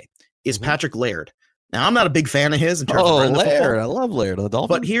DK, is Patrick Laird. Now, I'm not a big fan of his in terms of Laird. I love Laird of the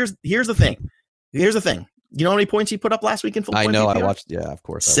Dolphins. But here's the thing. You know how many points he put up last week in football? I know. PPR? I watched. Yeah, of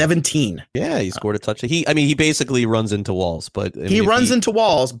course. 17. Yeah, he scored a touchdown. He basically runs into walls, but he runs into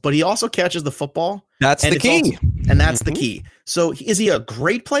walls, but he also catches the football. That's the key. That's the key. So is he a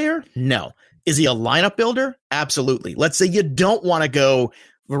great player? No. Is he a lineup builder? Absolutely. Let's say you don't want to go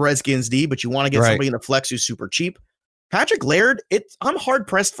for Redskins D, but you want to get somebody in the flex who's super cheap. Patrick Laird, I'm hard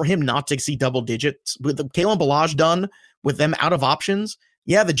pressed for him not to see double digits with Kalen Ballage done with them out of options.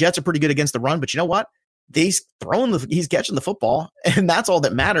 Yeah, the Jets are pretty good against the run, but you know what? He's catching the football, and that's all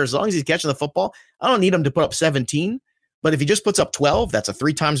that matters. As long as he's catching the football, I don't need him to put up 17. But if he just puts up 12, that's a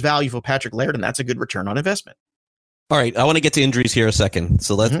 3 times value for Patrick Laird, and that's a good return on investment. All right, I want to get to injuries here a second.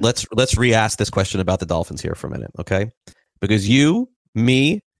 So let's re-ask this question about the Dolphins here for a minute, okay? Because you,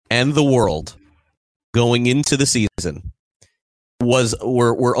 me, and the world going into the season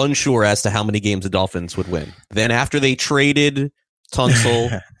were unsure as to how many games the Dolphins would win. Then after they traded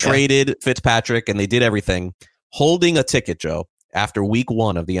Tunsil, traded Fitzpatrick, and they did everything, holding a ticket, Joe, after week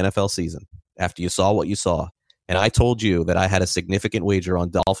 1 of the NFL season, after you saw what you saw, and I told you that I had a significant wager on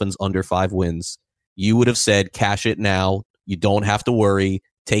Dolphins under 5 wins, you would have said, cash it now. You don't have to worry.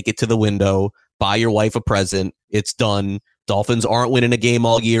 Take it to the window. Buy your wife a present. It's done. Dolphins aren't winning a game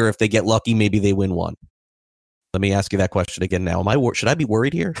all year. If they get lucky, maybe they win one. Let me ask you that question again now. Should I be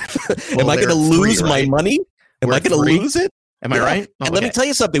worried here? Well, Am I going to lose my money? Am I going to lose it? Am I right? Oh, and let me tell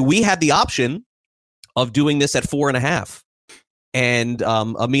you something. We had the option of doing this at 4.5. And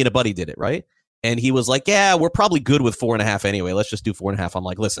me and a buddy did it, right? And he was like, yeah, we're probably good with 4.5 anyway. Let's just do 4.5. I'm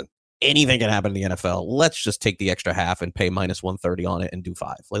like, listen, anything can happen in the NFL. Let's just take the extra half and pay minus 130 on it and do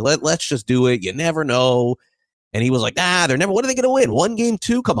 5. Like, let's just do it. You never know. And he was like, what are they going to win? 1 game,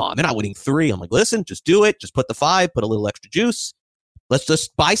 2? Come on. They're not winning 3. I'm like, listen, just do it. Just put the 5, put a little extra juice. Let's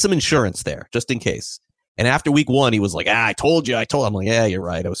just buy some insurance there just in case. And after week 1, he was like, I told you. I'm like, yeah, you're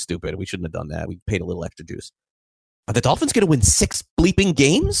right. I was stupid. We shouldn't have done that. We paid a little extra juice. Are the Dolphins going to win 6 bleeping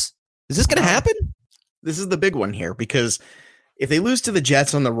games? Is this going to happen? This is the big one here, because if they lose to the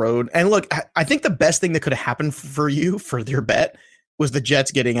Jets on the road, and look, I think the best thing that could have happened for you for your bet was the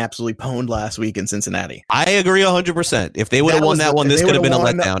Jets getting absolutely pwned last week in Cincinnati. I agree 100%. If they would have won that one, this could have been a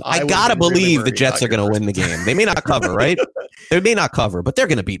letdown. I got to believe the Jets are going to win the game. They may not cover, right? They may not cover, but they're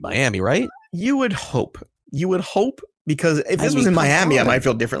going to beat Miami, right? You would hope, because if this was in Miami, I might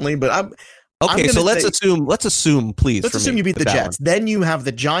feel differently, but Okay, so let's assume, please. Let's assume you beat the Jets. Then you have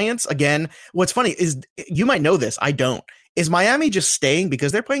the Giants again. What's funny is, you might know this, I don't. Is Miami just staying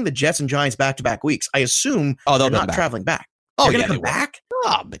because they're playing the Jets and Giants back-to-back weeks? I assume they're not traveling back. Oh, they're going to come back?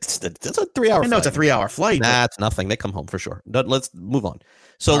 Oh, it's a 3-hour flight. No, it's a 3-hour flight. That's nothing. They come home for sure. Let's move on.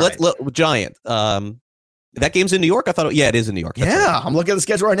 So let's look, Giant. That game's in New York? I thought, it is in New York. That's right. I'm looking at the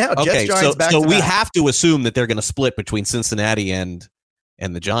schedule right now. Okay, Jets, Giants, back to we back. have to assume that they're going to split between Cincinnati and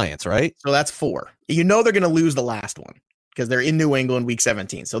the Giants, right? So that's 4. You know they're going to lose the last one because they're in New England week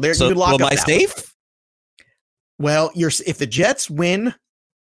 17. So they're you lock up. Am I safe? One. Well, if the Jets win,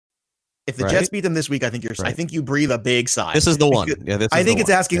 if the Jets beat them this week, I think I think you breathe a big sigh. This is the one. I think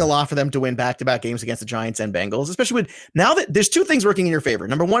it's asking a lot for them to win back-to-back games against the Giants and Bengals, especially now that there's 2 things working in your favor.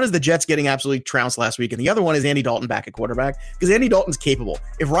 Number 1 is the Jets getting absolutely trounced last week, and the other one is Andy Dalton back at quarterback, because Andy Dalton's capable.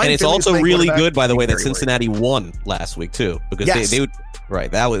 And it's also really good, by the way, that Cincinnati won last week too, because they would. Right,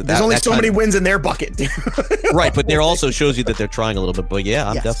 there's only so many wins in their bucket. Right, but there also shows you that they're trying a little bit. But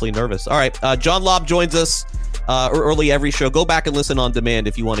I'm definitely nervous. All right, John Lobb joins us early every show. Go back and listen on demand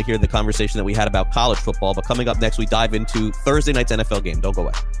if you want to hear the conversation that we had about college football. But coming up next, we dive into Thursday night's NFL game. Don't go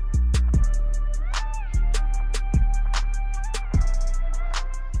away.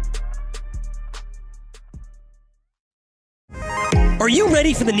 Are you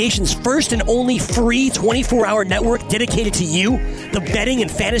ready for the nation's first and only free 24-hour network dedicated to you, the betting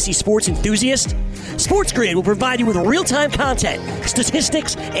and fantasy sports enthusiast? SportsGrid will provide you with real-time content,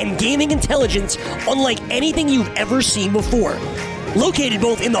 statistics, and gaming intelligence unlike anything you've ever seen before. Located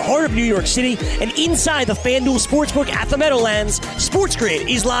both in the heart of New York City and inside the FanDuel Sportsbook at the Meadowlands, SportsGrid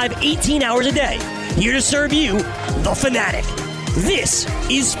is live 18 hours a day, here to serve you, the fanatic. This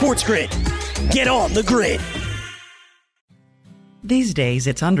is SportsGrid. Get on the grid. These days,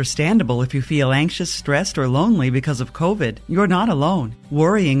 it's understandable if you feel anxious, stressed, or lonely because of COVID. You're not alone.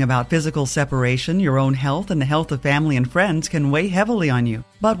 Worrying about physical separation, your own health, and the health of family and friends can weigh heavily on you.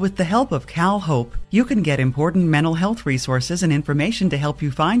 But with the help of CalHope, you can get important mental health resources and information to help you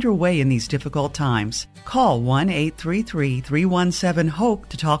find your way in these difficult times. Call 1-833-317-HOPE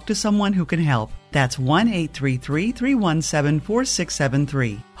to talk to someone who can help. That's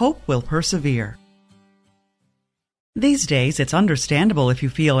 1-833-317-4673. Hope will persevere. These days, it's understandable if you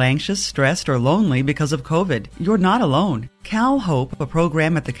feel anxious, stressed, or lonely because of COVID. You're not alone. CalHope, a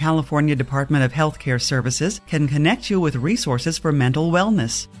program at the California Department of Healthcare Services, can connect you with resources for mental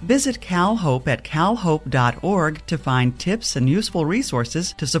wellness. Visit CalHope at calhope.org to find tips and useful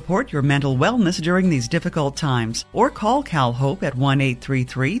resources to support your mental wellness during these difficult times. Or call CalHope at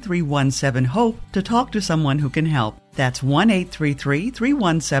 1-833-317-HOPE to talk to someone who can help. That's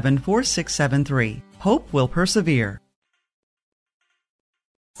 1-833-317-4673. Hope will persevere.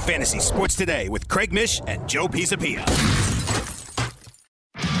 Fantasy Sports Today with Craig Mish and Joe Pisapia.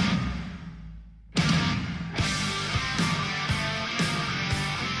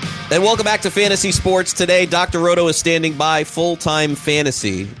 And welcome back to Fantasy Sports Today. Dr. Roto is standing by. Full-time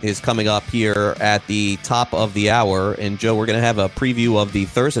Fantasy is coming up here at the top of the hour. And, Joe, we're going to have a preview of the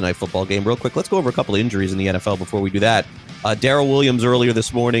Thursday night football game. Real quick, let's go over a couple of injuries in the NFL before we do that. Darrell Williams earlier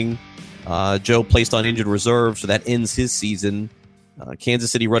this morning. Joe placed on injured reserve, so that ends his season.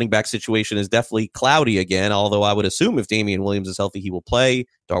 Kansas City running back situation is definitely cloudy again, although I would assume if Damian Williams is healthy, he will play.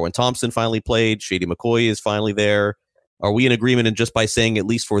 Darwin Thompson finally played. Shady McCoy is finally there. Are we in agreement in just by saying, at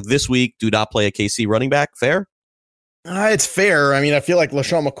least for this week, do not play a KC running back? Fair? It's fair. I mean, I feel like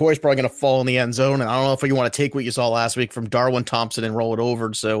LaShawn McCoy is probably going to fall in the end zone, and I don't know if you want to take what you saw last week from Darwin Thompson and roll it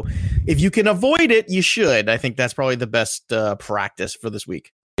over. So if you can avoid it, you should. I think that's probably the best practice for this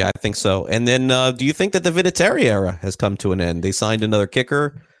week. Yeah, I think so. And then do you think that the Vinatieri era has come to an end? They signed another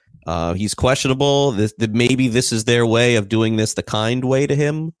kicker. He's questionable. Maybe this is their way of doing this the kind way to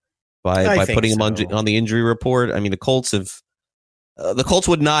him by putting him on the injury report. I mean, the Colts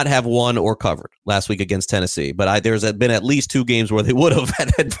would not have won or covered last week against Tennessee, but there's been at least 2 games where they would have had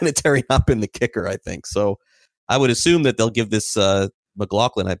Vinatieri not been the kicker, I think. So I would assume that they'll give this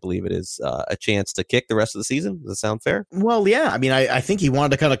McLaughlin, I believe it is, a chance to kick the rest of the season. Does that sound fair? Well, yeah. I mean, I think he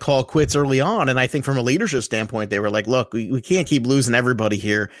wanted to kind of call quits early on. And I think from a leadership standpoint, they were like, look, we can't keep losing everybody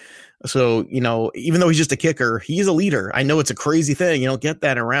here. So, even though he's just a kicker, he's a leader. I know it's a crazy thing. You don't get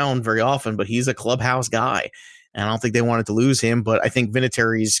that around very often, but he's a clubhouse guy. And I don't think they wanted to lose him. But I think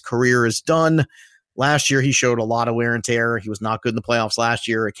Vinatieri's career is done. Last year, he showed a lot of wear and tear. He was not good in the playoffs last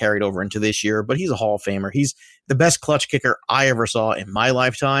year. It carried over into this year, but he's a Hall of Famer. He's the best clutch kicker I ever saw in my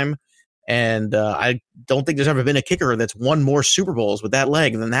lifetime. And I don't think there's ever been a kicker that's won more Super Bowls with that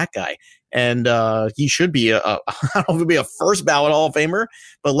leg than that guy. And he should be I don't know if he'll be a first ballot Hall of Famer,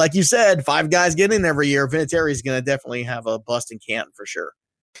 but like you said, 5 guys get in every year. Vinatieri is going to definitely have a bust in Canton for sure.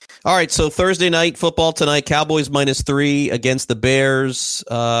 All right, so Thursday night football tonight, Cowboys -3 against the Bears.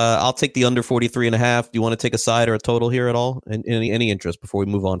 I'll take the under 43.5. Do you want to take a side or a total here at all? Any interest before we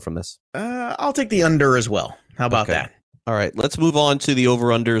move on from this? I'll take the under as well. How about that? All right, let's move on to the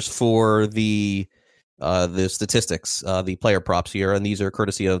over-unders for the statistics, the player props here, and these are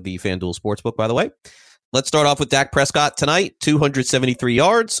courtesy of the FanDuel Sportsbook, by the way. Let's start off with Dak Prescott tonight, 273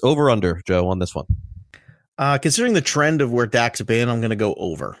 yards, over-under, Joe, on this one. Considering the trend of where Dak's been, I'm going to go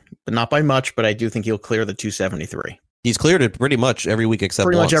over, but not by much, but I do think he'll clear the 273. He's cleared it pretty much every week except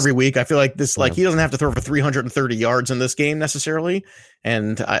pretty once. Much every week. I feel like this, he doesn't have to throw for 330 yards in this game necessarily.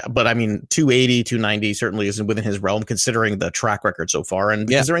 But I mean, 280, 290 certainly isn't within his realm considering the track record so far. And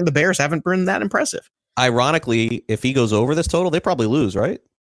considering the Bears haven't been that impressive. Ironically, if he goes over this total, they probably lose, right?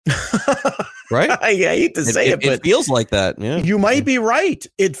 Right? I hate to say it, but it feels like that. Yeah, you might be right.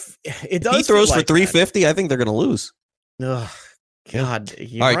 It does. If he throws for 350, I think they're going to lose. Ugh, God.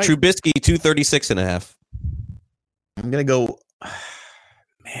 All right, Trubisky 236.5. I'm going to go.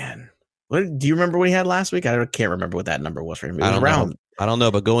 Man, what do you remember what he had last week? I can't remember what that number was for him. I don't know,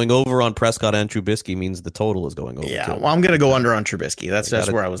 but going over on Prescott and Trubisky means the total is going over. Yeah, too. well, I'm going to go under on Trubisky. That's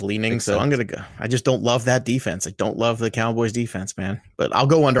where I was leaning. So I'm going to go. I just don't love that defense. I don't love the Cowboys defense, man. But I'll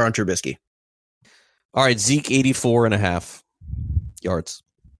go under on Trubisky. All right, Zeke 84.5 yards.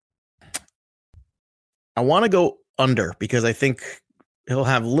 I want to go under because I think he'll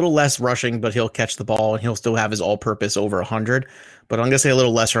have a little less rushing, but he'll catch the ball and he'll still have his all-purpose over 100. But I'm going to say a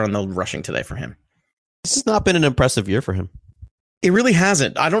little lesser on the rushing today for him. This has not been an impressive year for him. It really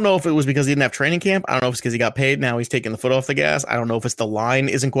hasn't. I don't know if it was because he didn't have training camp. I don't know if it's because he got paid. Now he's taking the foot off the gas. I don't know if it's the line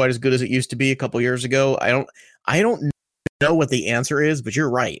isn't quite as good as it used to be a couple years ago. I don't know what the answer is, but you're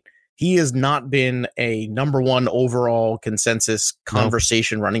right. He has not been a number 1 overall consensus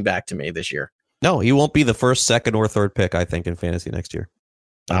conversation running back to me this year. No, he won't be the first, second, or third pick, I think, in fantasy next year.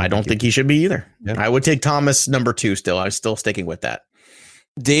 I don't think he should be either. Yeah. I would take Thomas number 2 still. I'm still sticking with that.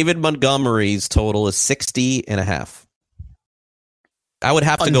 David Montgomery's total is 60.5. I would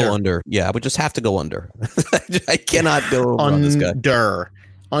have to go under. Yeah, I would just have to go under. I cannot go over on this guy.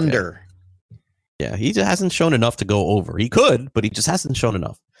 Under. Yeah, he just hasn't shown enough to go over. He could, but he just hasn't shown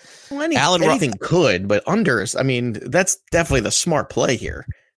enough. Well, anything could, but unders. I mean, that's definitely the smart play here.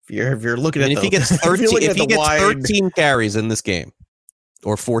 If you're looking at if he gets 13 carries in this game,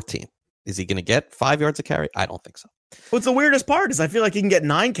 or 14, is he going to get 5 yards a carry? I don't think so. What's the weirdest part is I feel like he can get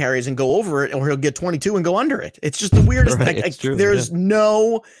 9 carries and go over it, or he'll get 22 and go under it. It's just the weirdest thing. There's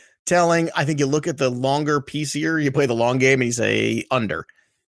no telling. I think you look at the longer piece here, you play the long game, and you say under.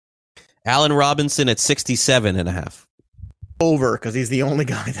 Allen Robinson at 67.5. Over, because he's the only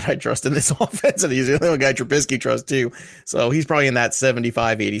guy that I trust in this offense, and he's the only guy Trubisky trusts too. So he's probably in that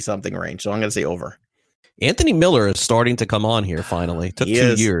 75, 80 something range. So I'm going to say over. Anthony Miller is starting to come on here finally. Took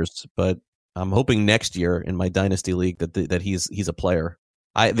 2 years, but I'm hoping next year in my dynasty league that he's a player.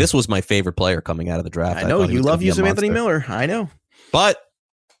 This was my favorite player coming out of the draft. I know you love use of Anthony Miller. I know, but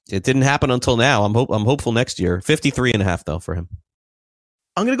it didn't happen until now. I'm hopeful next year. 53.5 though for him.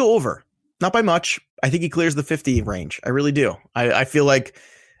 I'm going to go over. Not by much. I think he clears the 50 range. I really do. I feel like,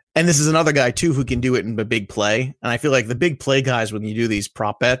 and this is another guy too who can do it in a big play. And I feel like the big play guys, when you do these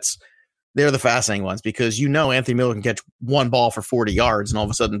prop bets, they're the fascinating ones because Anthony Miller can catch one ball for 40 yards and all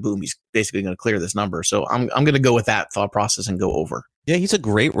of a sudden, boom, he's basically going to clear this number. So I'm going to go with that thought process and go over. Yeah, he's a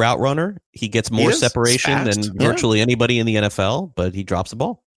great route runner. He gets more separation than virtually anybody in the NFL, but he drops the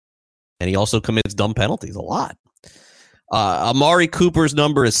ball. And he also commits dumb penalties a lot. Amari Cooper's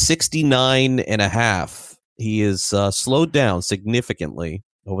number is 69.5. He is slowed down significantly.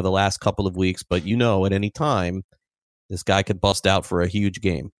 over the last couple of weeks, but at any time, this guy could bust out for a huge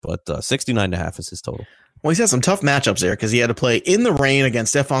game. But 69.5 is his total. Well, he's had some tough matchups there because he had to play in the rain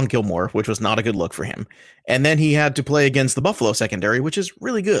against Stephon Gilmore, which was not a good look for him. And then he had to play against the Buffalo secondary, which is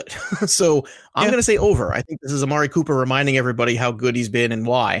really good. So I'm going to say over. I think this is Amari Cooper reminding everybody how good he's been and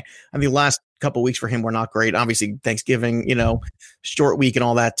why. I mean, the last couple of weeks for him were not great. Obviously, Thanksgiving, short week and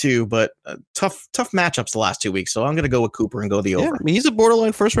all that too. But tough matchups the last 2 weeks. So I'm going to go with Cooper and go the over. Yeah, I mean, he's a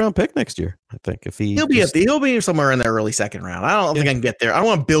borderline first-round pick next year, I think. If he'll be somewhere in the early second round. I don't think I can get there. I don't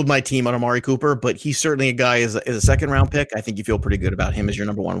want to build my team on Amari Cooper, but he's certainly a guy as a second-round pick. I think you feel pretty good about him as your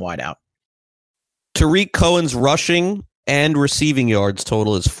number one wideout. Tariq Cohen's rushing and receiving yards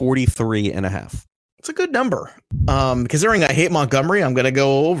total is 43.5. It's a good number. Considering I hate Montgomery, I'm going to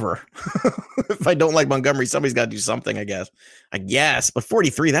go over. If I don't like Montgomery, somebody's got to do something, I guess. But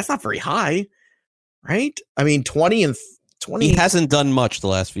 43, that's not very high, right? I mean, 20 and 20. He hasn't done much the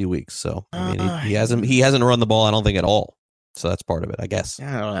last few weeks, so I mean, he hasn't run the ball, I don't think, at all. So that's part of it, I guess.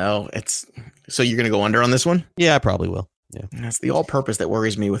 I don't know. So you're going to go under on this one? Yeah, I probably will. Yeah, that's the all-purpose that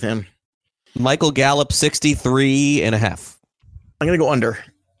worries me with him. Michael Gallup, 63.5. I'm going to go under.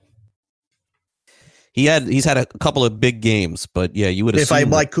 He's had a couple of big games, but yeah, you would assume. If I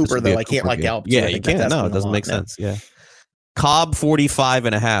like Cooper, though, I can't like Gallup. Yeah, you can't. No, it doesn't make sense. Yeah. Cobb,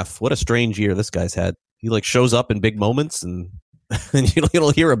 45.5. What a strange year this guy's had. He shows up in big moments and you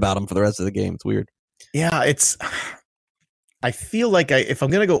don't hear about him for the rest of the game. It's weird. Yeah, I feel like if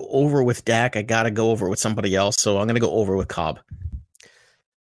I'm going to go over with Dak, I got to go over with somebody else. So I'm going to go over with Cobb.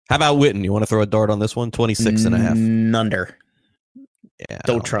 How about Witten? You want to throw a dart on this one? 26.5. Under. Yeah.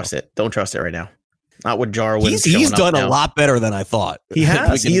 Don't trust it. Don't trust it right now. Not with Jarwin. He's done a lot better than I thought. He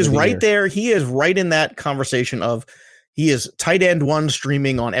has. He is right there. He is right in that conversation of he is tight end one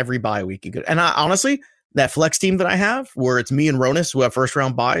streaming on every bye week. And honestly, that flex team that I have, where it's me and Ronis who have first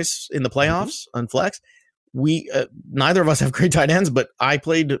round buys in the playoffs on flex, we neither of us have great tight ends, but I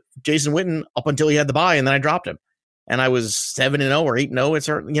played Jason Witten up until he had the bye, and then I dropped him. And I was 7-0 or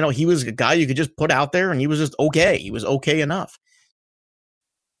 8-0. He was a guy you could just put out there, and he was just okay. He was okay enough.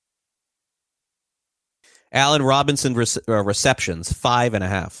 Allen Robinson receptions,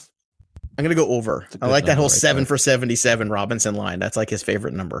 5.5. I'm going to go over. I like that whole 7 for 77 Robinson line. That's like his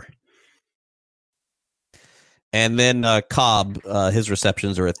favorite number. And then Cobb, his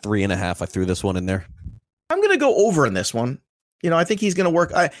receptions are at 3.5. I threw this one in there. I'm going to go over in this one. I think he's going to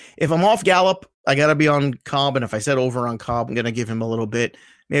work. If I'm off Gallup, I got to be on Cobb. And if I said over on Cobb, I'm going to give him a little bit.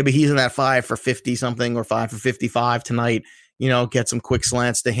 Maybe he's in that 5 for 50 something or 5 for 55 tonight. Get some quick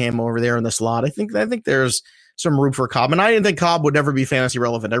slants to him over there in the slot. I think there's some room for Cobb. And I didn't think Cobb would never be fantasy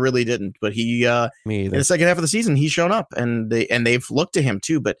relevant. I really didn't. But he in the second half of the season, he's shown up and they've looked to him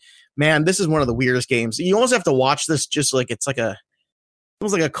too. But man, this is one of the weirdest games. You almost have to watch this just like it's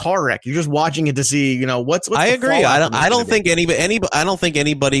almost like a car wreck. You're just watching it to see, what's I agree. I don't think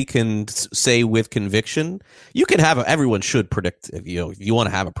anybody can say with conviction. You can have everyone should predict. If you want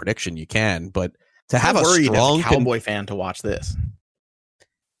to have a prediction, you can. But to have a strong as a Cowboy fan to watch this.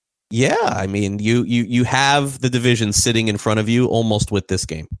 Yeah, I mean, you have the division sitting in front of you almost with this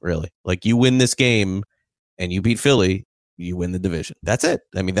game, really. Like you win this game and you beat Philly, you win the division. That's it.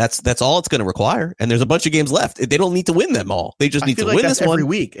 I mean, that's all it's going to require. And there's a bunch of games left. They don't need to win them all. They just need to win this one every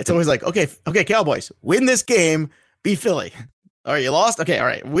week. It's always like, okay, Cowboys, win this game, beat Philly. All right, you lost. Okay, all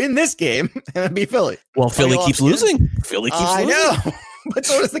right, win this game and beat Philly. Well, Philly keeps losing. Philly keeps losing. I know, but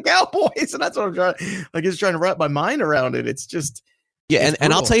so does the Cowboys, and that's what I'm trying to wrap my mind around it. It's just. Yeah,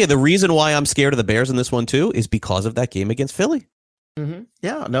 and I'll tell you, the reason why I'm scared of the Bears in this one, too, is because of that game against Philly. Mm-hmm.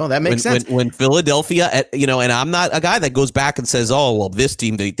 Yeah, no, that makes sense. When Philadelphia, and I'm not a guy that goes back and says, oh, well, this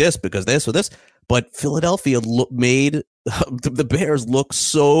team did this because this or this. But Philadelphia made the Bears look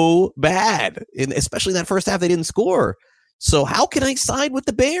so bad, especially in that first half. They didn't score. So how can I side with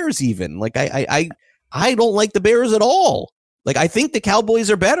the Bears even? Like, I don't like the Bears at all. Like, I think the Cowboys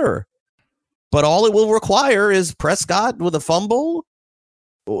are better. But all it will require is Prescott with a fumble.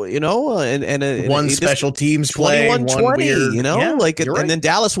 And one special teams play, 21-20, right. And then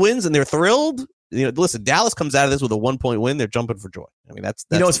Dallas wins and they're thrilled. Listen, Dallas comes out of this with a 1-point win. They're jumping for joy. I mean, that's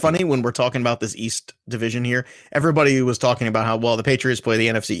it's funny when we're talking about this East division here. Everybody was talking about how well the Patriots play the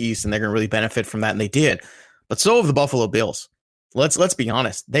NFC East and they're going to really benefit from that, and they did. But so have the Buffalo Bills. Let's be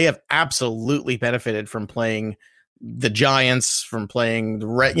honest; they have absolutely benefited from playing the Giants, from playing the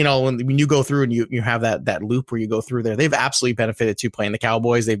when you go through and you have that loop where you go through there. They've absolutely benefited to playing the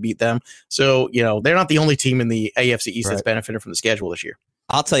Cowboys. They beat them. So, they're not the only team in the AFC East that's benefited from the schedule this year.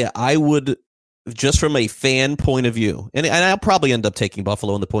 I'll tell you, I would, just from a fan point of view, and I'll probably end up taking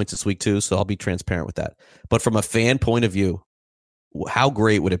Buffalo in the points this week too, so I'll be transparent with that. But from a fan point of view, how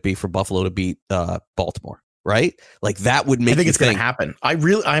great would it be for Buffalo to beat Baltimore? Right? Like that would make. I think it's going to happen. I'm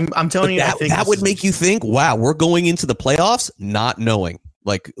telling you, that, I think that would make you think, wow, we're going into the playoffs not knowing.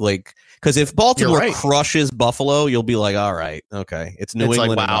 Like, because if Baltimore crushes Buffalo, you'll be like, all right, okay, it's New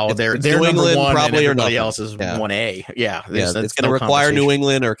England. Like, wow, they're New England one, probably, or nobody nothing. else is 1A. Yeah, it's going to require New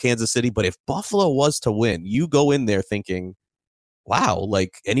England or Kansas City. But if Buffalo was to win, you go in there thinking, wow,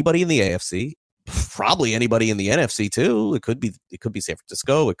 like anybody in the AFC, probably anybody in the NFC too. It could be San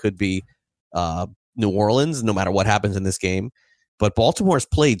Francisco. It could be New Orleans, no matter what happens in this game. But Baltimore's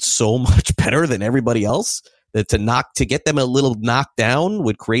played so much better than everybody else that to get them a little knocked down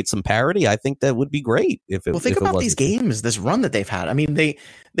would create some parity. I think that would be great. Think about these games, this run that they've had. I mean,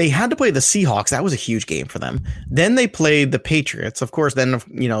 they had to play the Seahawks. That was a huge game for them. Then they played the Patriots. Of course, then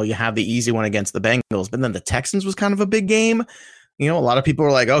you have the easy one against the Bengals, but then the Texans was kind of a big game. A lot of people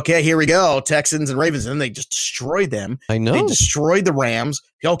were like, okay, here we go, Texans and Ravens. And then they just destroyed them. I know. They destroyed the Rams.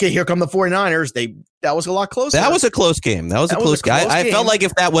 Okay, here come the 49ers. That was a lot closer. That was a close game. That was a close game. I felt like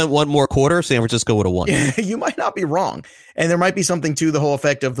if that went one more quarter, San Francisco would have won. You might not be wrong. And there might be something to the whole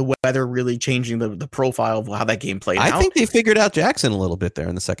effect of the weather really changing the profile of how that game played out. I think they figured out Jackson a little bit there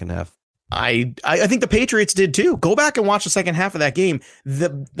in the second half. I think the Patriots did too. Go back and watch the second half of that game.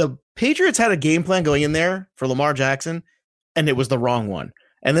 The Patriots had a game plan going in there for Lamar Jackson, and it was the wrong one.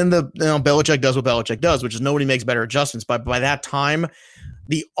 And then Belichick does what Belichick does, which is nobody makes better adjustments. But by that time,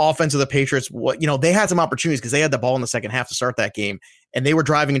 the offense of the Patriots, they had some opportunities because they had the ball in the second half to start that game, and they were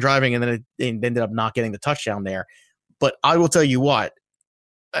driving, and then they ended up not getting the touchdown there. But I will tell you what,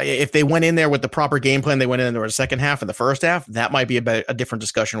 if they went in there with the proper game plan, they went in there in the second half and the first half, that might be a different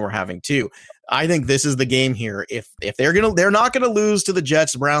discussion we're having too. I think this is the game here. If they're not gonna lose to the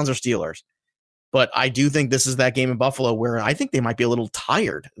Jets, Browns, or Steelers. But I do think this is that game in Buffalo where I think they might be a little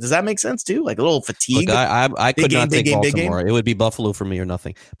tired. Does that make sense too? Like a little fatigue? Look, I could not take Baltimore. It would be Buffalo for me or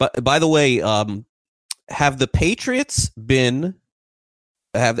nothing. But by the way, have the Patriots we'll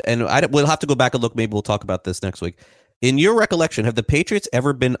have to go back and look. Maybe we'll talk about this next week. In your recollection, have the Patriots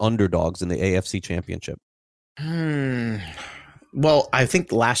ever been underdogs in the AFC Championship? Well, I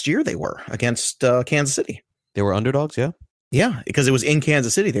think last year they were against Kansas City. They were underdogs, yeah? Yeah, because it was in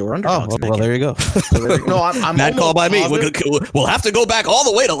Kansas City. They were underdogs. Oh, well, there you go. No, I'm Mad call by me. We'll have to go back all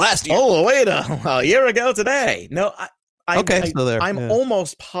the way to last year. All the way to a year ago today. No, I'm yeah.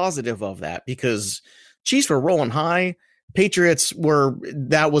 almost positive of that because Chiefs were rolling high. Patriots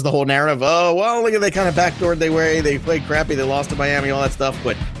that was the whole narrative. Oh, well, look at they kind of backdoored they played crappy. They lost to Miami, all that stuff.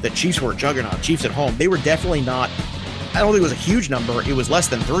 But the Chiefs were a juggernaut. Chiefs at home. They were definitely not, I don't think it was a huge number. It was less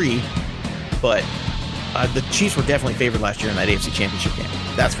than 3, but the Chiefs were definitely favored last year in that AFC Championship game.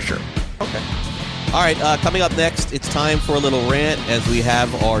 That's for sure. Okay. All right. Coming up next, it's time for a little rant as we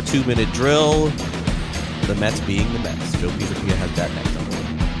have our 2-minute drill. The Mets being the Mets. Joe Pisapia has that next on the way.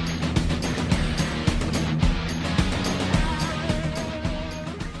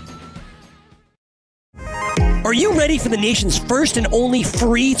 Are you ready for the nation's first and only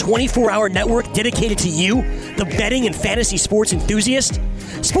free 24-hour network dedicated to you, the betting and fantasy sports enthusiast?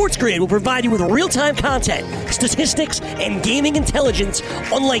 SportsGrid will provide you with real-time content, statistics, and gaming intelligence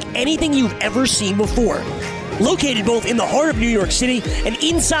unlike anything you've ever seen before. Located both in the heart of New York City and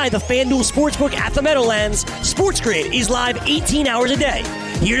inside the FanDuel Sportsbook at the Meadowlands, SportsGrid is live 18 hours a day,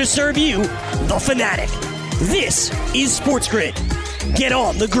 here to serve you, the fanatic. This is SportsGrid. Get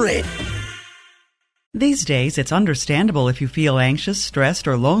on the grid. These days, it's understandable if you feel anxious, stressed,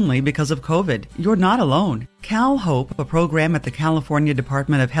 or lonely because of COVID. You're not alone. CalHOPE, a program at the California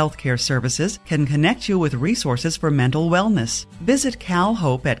Department of Healthcare Services, can connect you with resources for mental wellness. Visit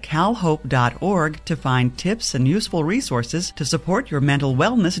CalHOPE at calhope.org to find tips and useful resources to support your mental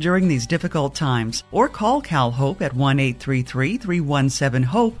wellness during these difficult times. Or call CalHOPE at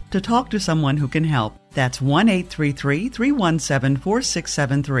 1-833-317-HOPE to talk to someone who can help. That's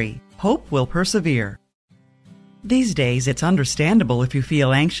 1-833-317-4673. Hope will persevere. These days, it's understandable if you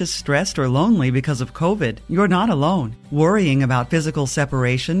feel anxious, stressed, or lonely because of COVID. You're not alone. Worrying about physical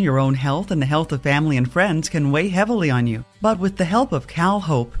separation, your own health, and the health of family and friends can weigh heavily on you. But with the help of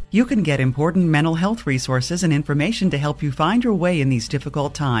CalHOPE, you can get important mental health resources and information to help you find your way in these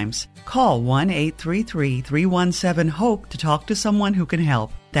difficult times. Call 1-833-317-HOPE to talk to someone who can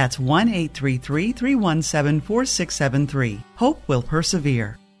help. That's 1-833-317-4673. Hope will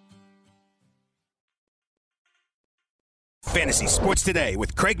persevere. Fantasy Sports Today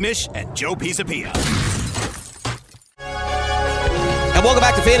with Craig Mish and Joe Pisapia. And welcome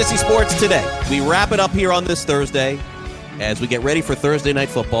back to Fantasy Sports Today. We wrap it up here on this Thursday as we get ready for Thursday Night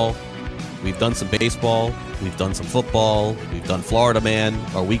Football. We've done some baseball. We've done some football. We've done Florida Man.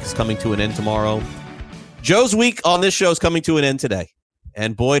 Our week is coming to an end tomorrow. Joe's week on this show is coming to an end today.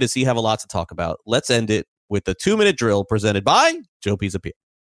 And boy, does he have a lot to talk about. Let's end it with the 2-minute drill presented by Joe Pisapia.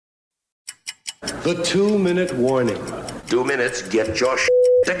 The 2-minute warning. 2 minutes, get your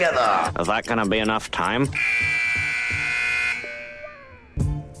together. Is that going to be enough time?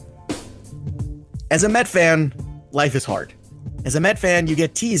 As a Met fan, life is hard. As a Met fan, you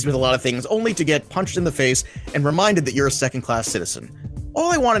get teased with a lot of things only to get punched in the face and reminded that you're a second-class citizen.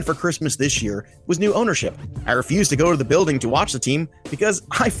 All I wanted for Christmas this year was new ownership. I refused to go to the building to watch the team because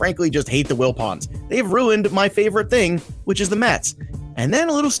I frankly just hate the Wilpons. They've ruined my favorite thing, which is the Mets. And then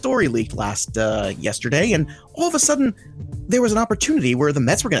a little story leaked yesterday, and all of a sudden, there was an opportunity where the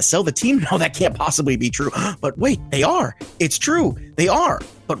Mets were going to sell the team. No, that can't possibly be true. But wait, they are. It's true. They are.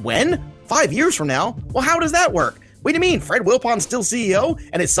 But when? 5 years from now? Well, how does that work? What do you mean? Fred Wilpon's still CEO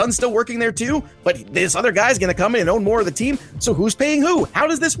and his son's still working there too? But this other guy's going to come in and own more of the team? So who's paying who? How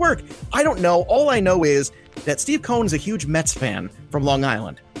does this work? I don't know. All I know is that Steve Cohen is a huge Mets fan from Long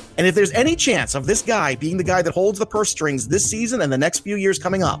Island. And if there's any chance of this guy being the guy that holds the purse strings this season and the next few years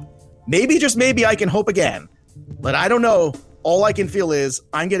coming up, maybe, just maybe, I can hope again. But I don't know. All I can feel is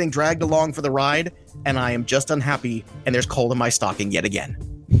I'm getting dragged along for the ride, and I am just unhappy, and there's coal in my stocking yet again.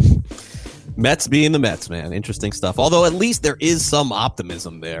 Mets being the Mets, man. Interesting stuff. Although at least there is some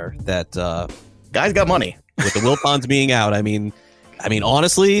optimism there that guys got money. With the Wilpons being out, I mean,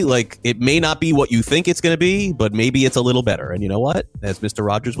 honestly, like, it may not be what you think it's going to be, but maybe it's a little better. And you know what? As Mr.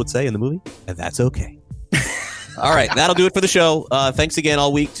 Rogers would say in the movie, and that's okay. All right, that'll do it for the show. Thanks again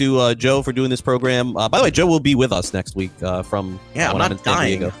all week to Joe for doing this program. By the way, Joe will be with us next week from I'm when I'm not in San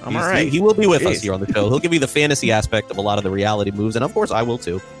dying. Diego. I'm all right. He will be with us here on the show. He'll give you the fantasy aspect of a lot of the reality moves, and of course I will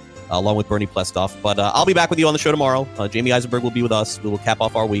too, along with Bernie Plestoff. But I'll be back with you on the show tomorrow. Jamie Eisenberg will be with us. We will cap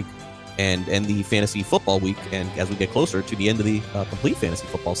off our week and end the fantasy football week. And as we get closer to the end of the complete fantasy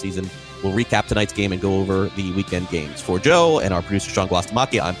football season, we'll recap tonight's game and go over the weekend games. For Joe and our producer, Sean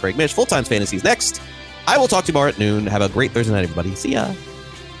Guastamacchia, I'm Craig Mish. Full-Time Fantasy is next. I will talk to you tomorrow at noon. Have a great Thursday night, everybody. See ya.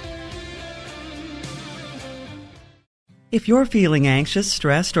 If you're feeling anxious,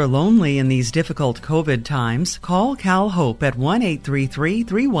 stressed, or lonely in these difficult COVID times, call Cal Hope at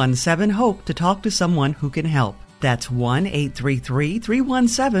 1-833-317-HOPE to talk to someone who can help. That's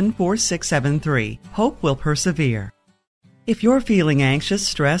 1-833-317-4673. Hope will persevere. If you're feeling anxious,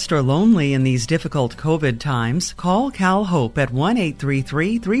 stressed, or lonely in these difficult COVID times, call Cal Hope at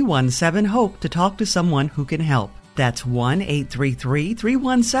 1-833-317-HOPE to talk to someone who can help. That's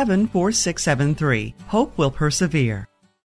 1-833-317-4673. Hope will persevere.